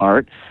Christian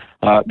art,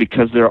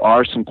 because there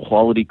are some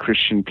quality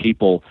Christian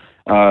people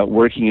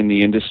working in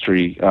the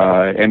industry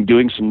and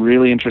doing some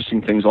really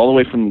interesting things, all the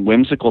way from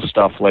whimsical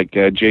stuff like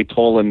Jay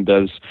Tolan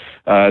does.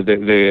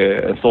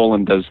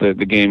 Tholen does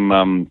the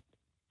game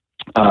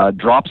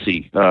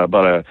Dropsy,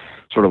 about a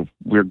sort of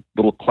weird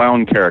little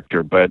clown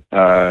character, but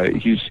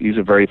he's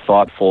a very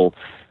thoughtful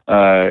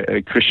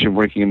Christian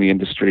working in the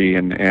industry,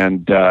 and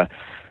I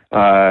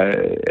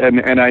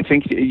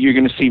think you're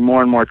going to see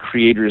more and more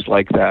creators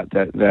like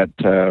that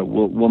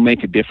will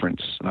make a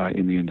difference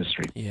in the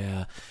industry.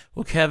 Yeah.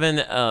 Well,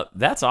 Kevin,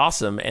 that's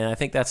awesome, and I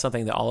think that's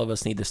something that all of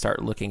us need to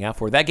start looking out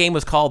for. That game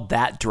was called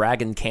That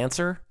Dragon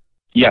Cancer?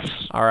 Yes.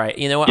 All right.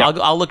 You know what? Yeah.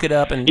 I'll look it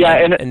up and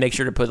make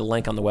sure to put a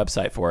link on the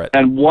website for it.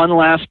 And one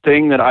last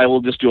thing that I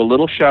will just do a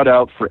little shout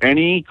out for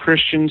any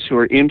Christians who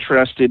are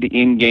interested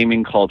in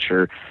gaming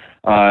culture.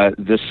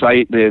 The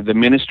site, the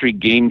ministry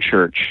Game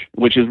Church,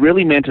 which is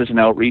really meant as an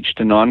outreach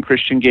to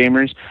non-Christian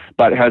gamers,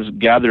 but has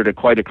gathered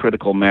quite a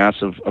critical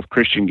mass of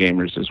Christian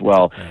gamers as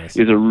well, nice.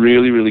 Is a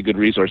really, really good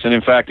resource. And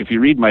in fact, if you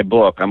read my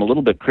book, I'm a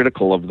little bit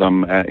critical of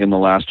them in the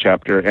last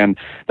chapter, and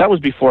that was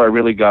before I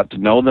really got to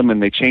know them,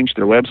 and they changed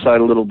their website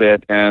a little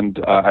bit,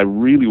 and I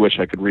really wish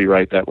I could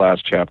rewrite that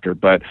last chapter,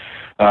 but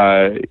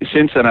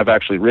since then I've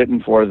actually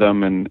written for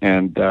them,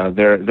 and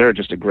they're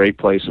just a great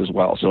place as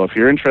well. So if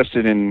you're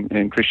interested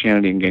in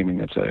Christianity and gaming,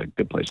 that's a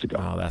good place to go.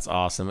 Oh, that's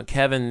awesome.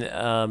 Kevin,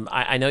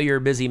 I know you're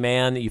a busy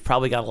man. You've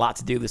probably got a lot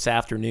to do this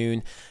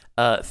afternoon.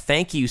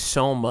 Thank you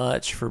so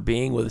much for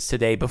being with us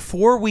today.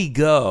 Before we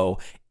go,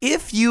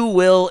 if you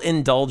will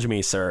indulge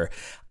me, sir,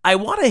 I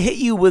want to hit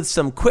you with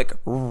some quick,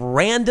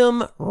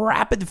 random,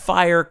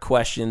 rapid-fire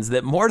questions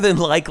that more than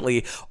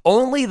likely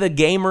only the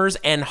gamers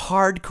and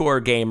hardcore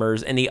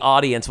gamers in the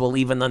audience will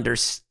even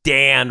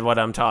understand what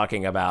I'm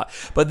talking about.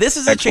 But this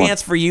is a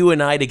chance for you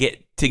and I to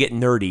get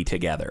nerdy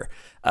together.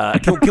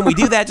 Can we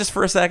do that just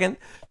for a second?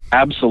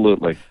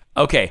 Absolutely.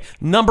 Okay,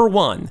 number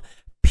 1,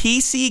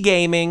 PC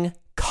gaming,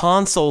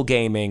 console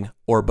gaming,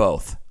 or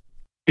both?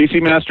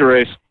 PC Master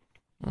Race.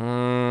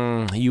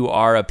 You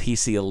are a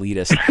PC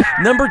elitist.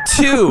 Number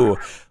 2,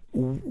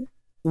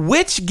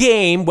 which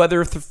game,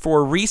 whether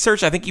for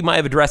research, I think you might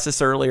have addressed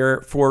this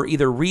earlier, for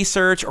either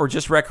research or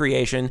just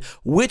recreation,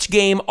 which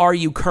game are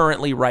you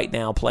currently right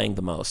now playing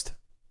the most?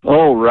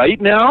 Oh, right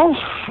now?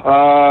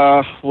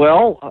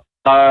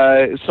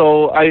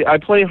 So I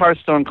play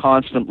Hearthstone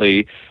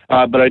constantly,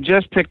 but I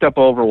just picked up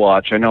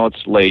Overwatch. I know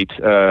it's late,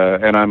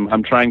 and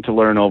I'm trying to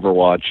learn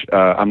Overwatch.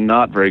 I'm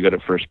not very good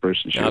at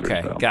first-person shooters.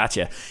 Okay, though.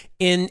 Gotcha.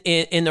 In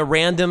a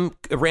random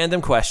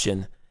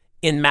question,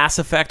 in Mass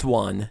Effect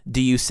 1,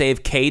 do you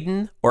save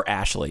Caden or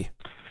Ashley?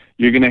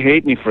 You're going to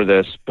hate me for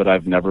this, but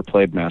I've never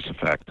played Mass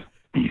Effect.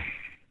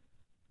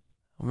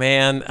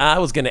 Man, I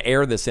was going to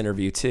air this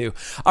interview too.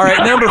 All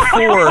right, number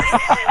 4.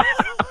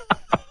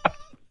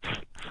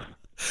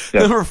 Yes.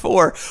 Number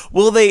 4,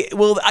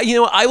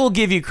 I will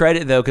give you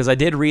credit though, because I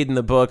did read in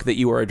the book that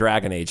you were a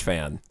Dragon Age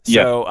fan.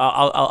 So yeah.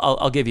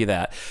 I'll give you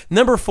that.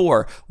 Number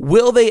 4,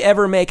 will they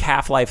ever make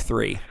Half-Life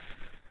 3?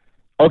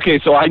 Okay,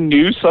 so I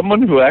knew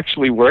someone who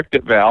actually worked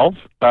at Valve,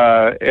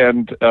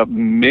 and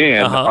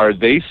man, are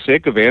they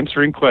sick of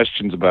answering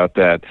questions about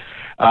that.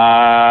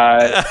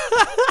 I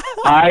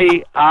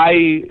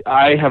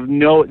have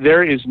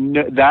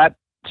that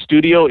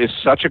studio is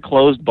such a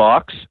closed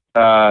box.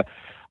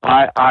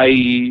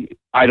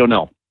 I don't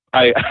know.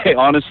 I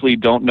honestly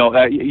don't know.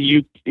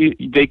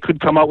 They could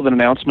come out with an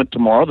announcement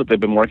tomorrow that they've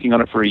been working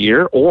on it for a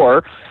year,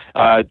 or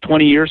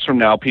 20 years from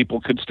now,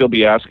 people could still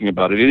be asking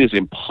about it. It is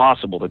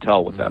impossible to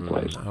tell with that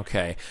place.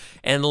 Okay.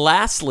 And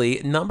lastly,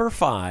 number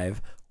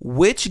 5,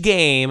 which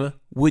game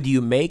would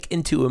you make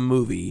into a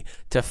movie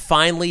to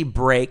finally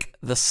break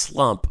the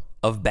slump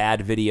of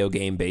bad video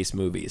game-based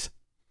movies?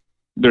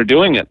 They're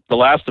doing it. The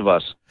Last of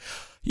Us.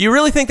 You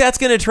really think that's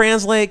going to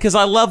translate? Because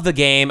I love the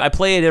game. I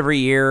play it every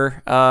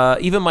year.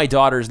 Even my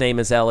daughter's name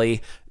is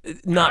Ellie.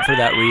 Not for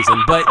that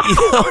reason, but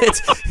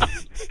it's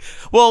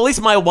well. At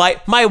least my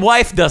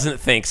wife doesn't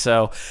think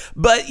so.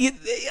 But you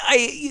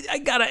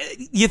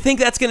think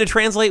that's going to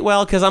translate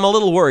well? Because I'm a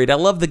little worried. I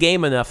love the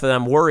game enough that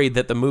I'm worried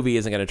that the movie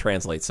isn't going to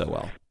translate so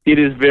well. It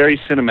is very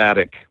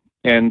cinematic,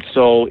 and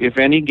so if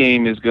any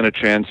game is going to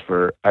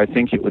transfer, I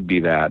think it would be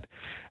that.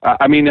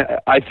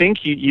 I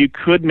think you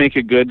could make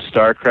a good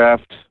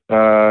StarCraft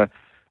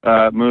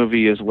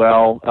movie as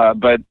well,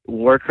 but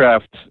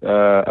Warcraft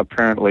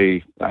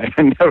apparently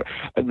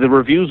the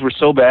reviews were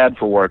so bad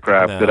for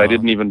Warcraft that I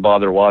didn't even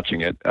bother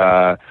watching it.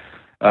 And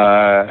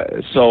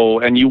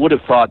you would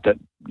have thought that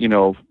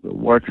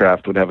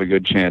Warcraft would have a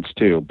good chance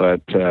too, but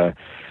I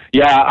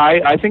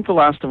think The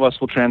Last of Us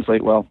will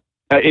translate well.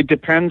 It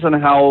depends on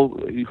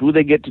who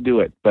they get to do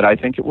it, but I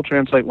think it will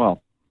translate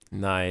well.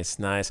 Nice.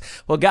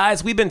 Well,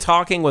 guys, we've been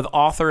talking with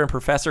author and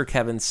professor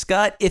Kevin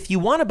Schut. If you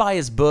want to buy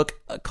his book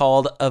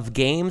called Of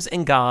Games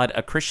and God,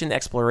 A Christian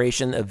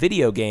Exploration of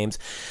Video Games,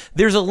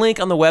 there's a link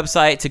on the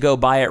website to go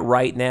buy it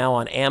right now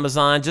on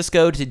Amazon. Just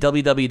go to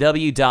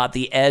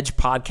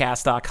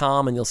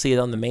www.theedgepodcast.com and you'll see it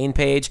on the main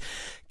page.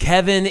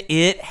 Kevin,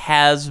 it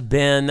has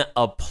been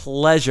a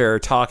pleasure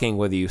talking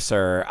with you,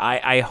 sir.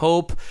 I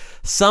hope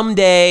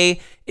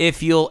someday,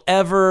 if you'll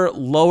ever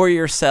lower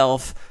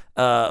yourself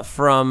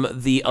from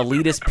the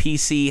elitist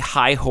PC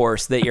high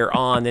horse that you're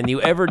on, and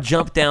you ever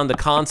jump down to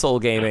console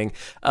gaming,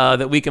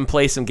 that we can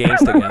play some games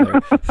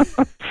together.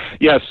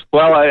 Yes,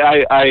 well,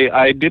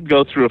 I did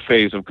go through a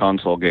phase of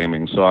console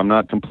gaming, so I'm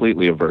not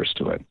completely averse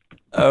to it.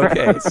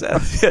 Okay, so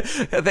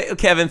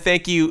Kevin,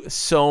 thank you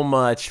so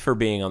much for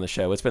being on the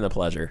show. It's been a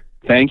pleasure.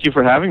 Thank you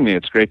for having me.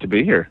 It's great to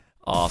be here.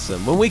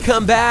 Awesome. When we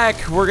come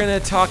back, we're going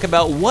to talk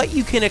about what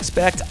you can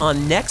expect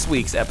on next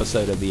week's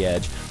episode of The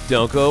Edge.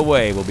 Don't go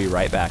away. We'll be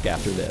right back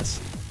after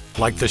this.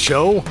 Like the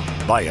show?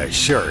 Buy a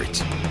shirt.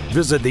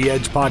 Visit the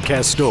Edge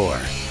Podcast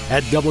store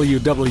at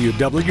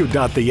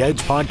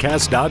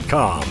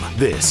www.theedgepodcast.com.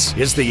 This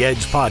is The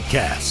Edge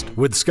Podcast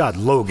with Scott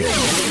Logan.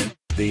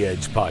 The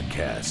Edge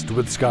Podcast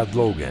with Scott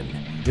Logan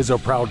is a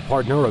proud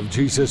partner of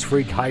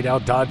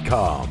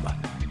JesusFreakHideout.com.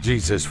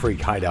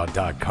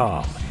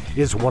 JesusFreakHideout.com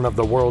is one of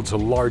the world's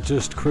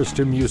largest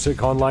Christian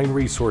music online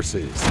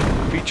resources,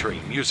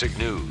 featuring music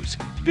news,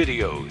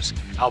 videos,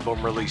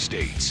 album release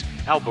dates,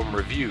 album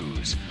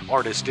reviews,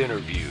 artist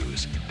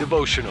interviews,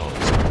 devotionals,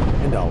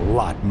 and a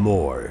lot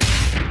more.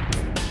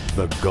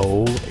 The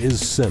goal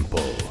is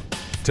simple: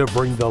 to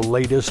bring the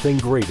latest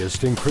and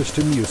greatest in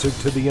Christian music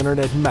to the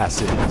internet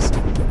masses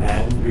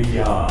and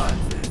beyond.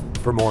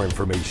 For more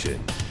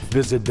information,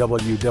 visit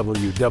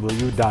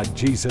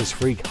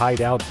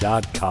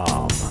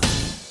www.JesusFreakHideout.com.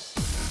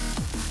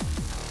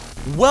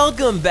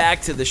 Welcome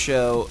back to the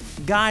show.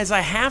 Guys, I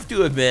have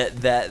to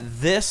admit that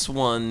this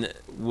one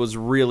was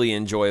really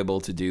enjoyable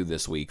to do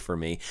this week for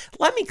me.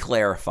 Let me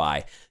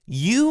clarify.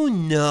 You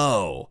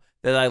know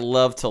that I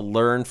love to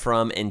learn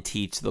from and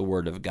teach the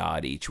Word of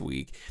God each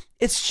week.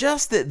 It's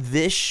just that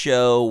this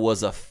show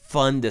was a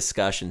fun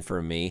discussion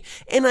for me,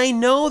 and I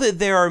know that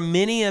there are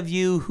many of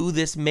you who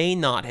this may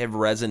not have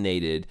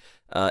resonated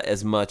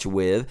as much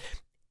with,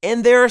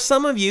 and there are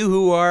some of you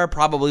who are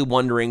probably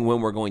wondering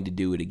when we're going to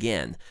do it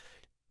again.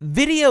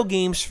 Video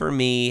games for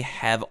me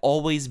have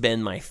always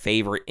been my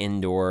favorite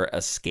indoor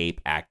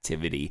escape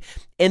activity,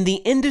 and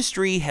the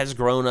industry has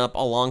grown up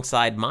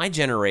alongside my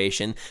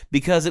generation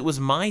because it was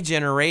my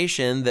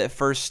generation that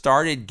first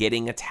started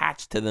getting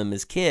attached to them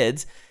as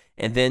kids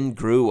and then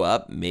grew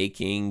up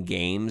making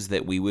games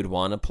that we would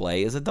want to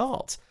play as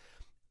adults.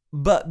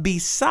 But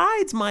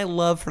besides my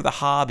love for the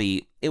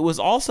hobby, it was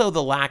also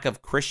the lack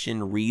of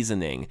Christian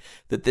reasoning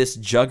that this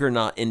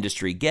juggernaut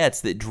industry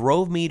gets that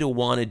drove me to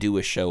want to do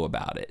a show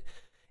about it.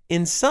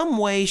 In some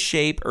way,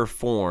 shape, or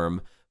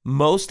form,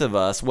 most of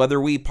us,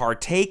 whether we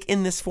partake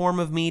in this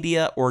form of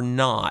media or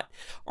not,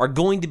 are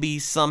going to be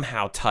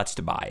somehow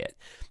touched by it.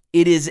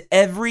 It is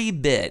every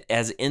bit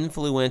as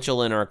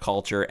influential in our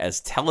culture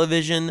as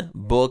television,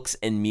 books,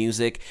 and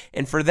music,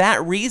 and for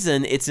that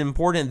reason, it's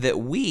important that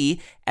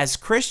we, as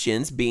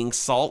Christians, being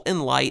salt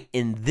and light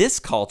in this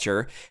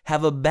culture,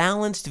 have a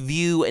balanced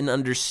view and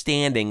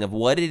understanding of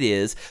what it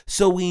is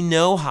so we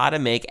know how to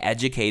make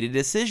educated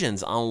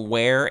decisions on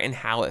where and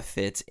how it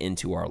fits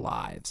into our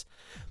lives.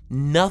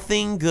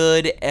 Nothing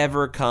good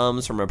ever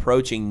comes from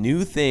approaching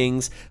new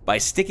things by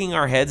sticking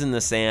our heads in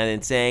the sand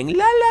and saying,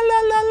 la la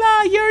la la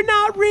la, you're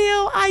not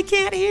real, I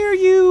can't hear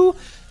you.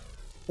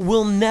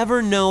 We'll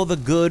never know the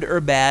good or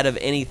bad of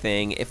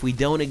anything if we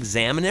don't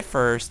examine it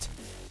first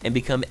and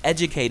become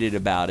educated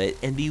about it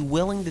and be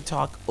willing to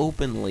talk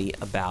openly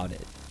about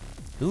it.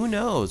 Who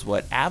knows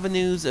what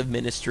avenues of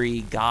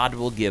ministry God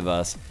will give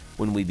us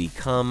when we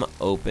become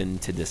open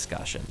to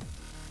discussion.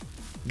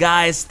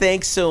 Guys,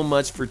 thanks so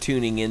much for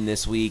tuning in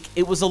this week.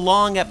 It was a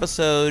long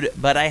episode,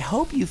 but I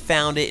hope you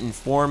found it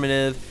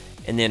informative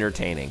and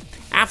entertaining.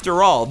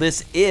 After all,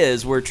 this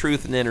is where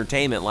truth and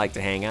entertainment like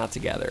to hang out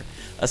together.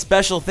 A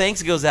special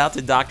thanks goes out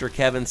to Dr.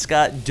 Kevin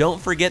Schut.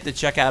 Don't forget to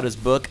check out his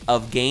book,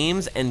 Of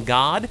Games and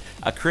God,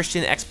 A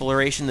Christian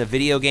Exploration of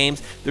Video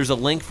Games. There's a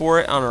link for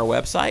it on our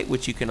website,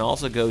 which you can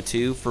also go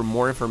to for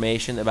more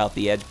information about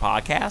The Edge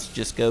Podcast.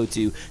 Just go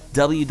to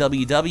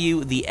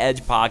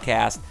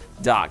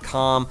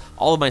www.theedgepodcast.com.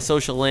 All of my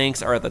social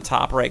links are at the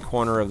top right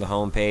corner of the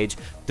homepage.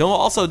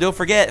 Don't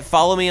forget,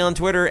 follow me on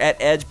Twitter at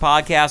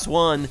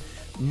EdgePodcast1.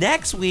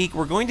 Next week,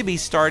 we're going to be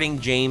starting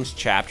James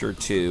chapter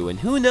 2, and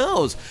who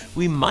knows,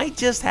 we might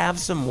just have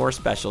some more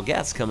special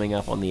guests coming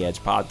up on the Edge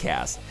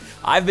Podcast.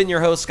 I've been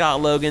your host, Scott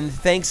Logan.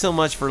 Thanks so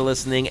much for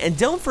listening, and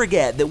don't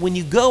forget that when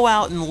you go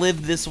out and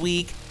live this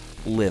week,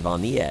 live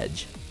on the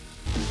edge.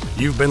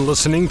 You've been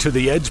listening to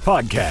The Edge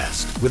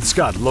Podcast with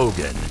Scott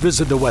Logan.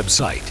 Visit the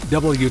website,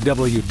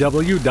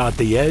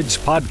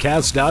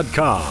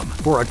 www.theedgepodcast.com,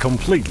 for a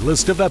complete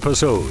list of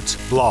episodes,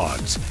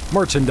 blogs,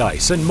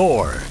 merchandise, and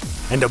more.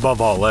 And above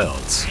all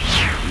else,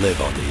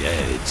 live on the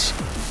edge.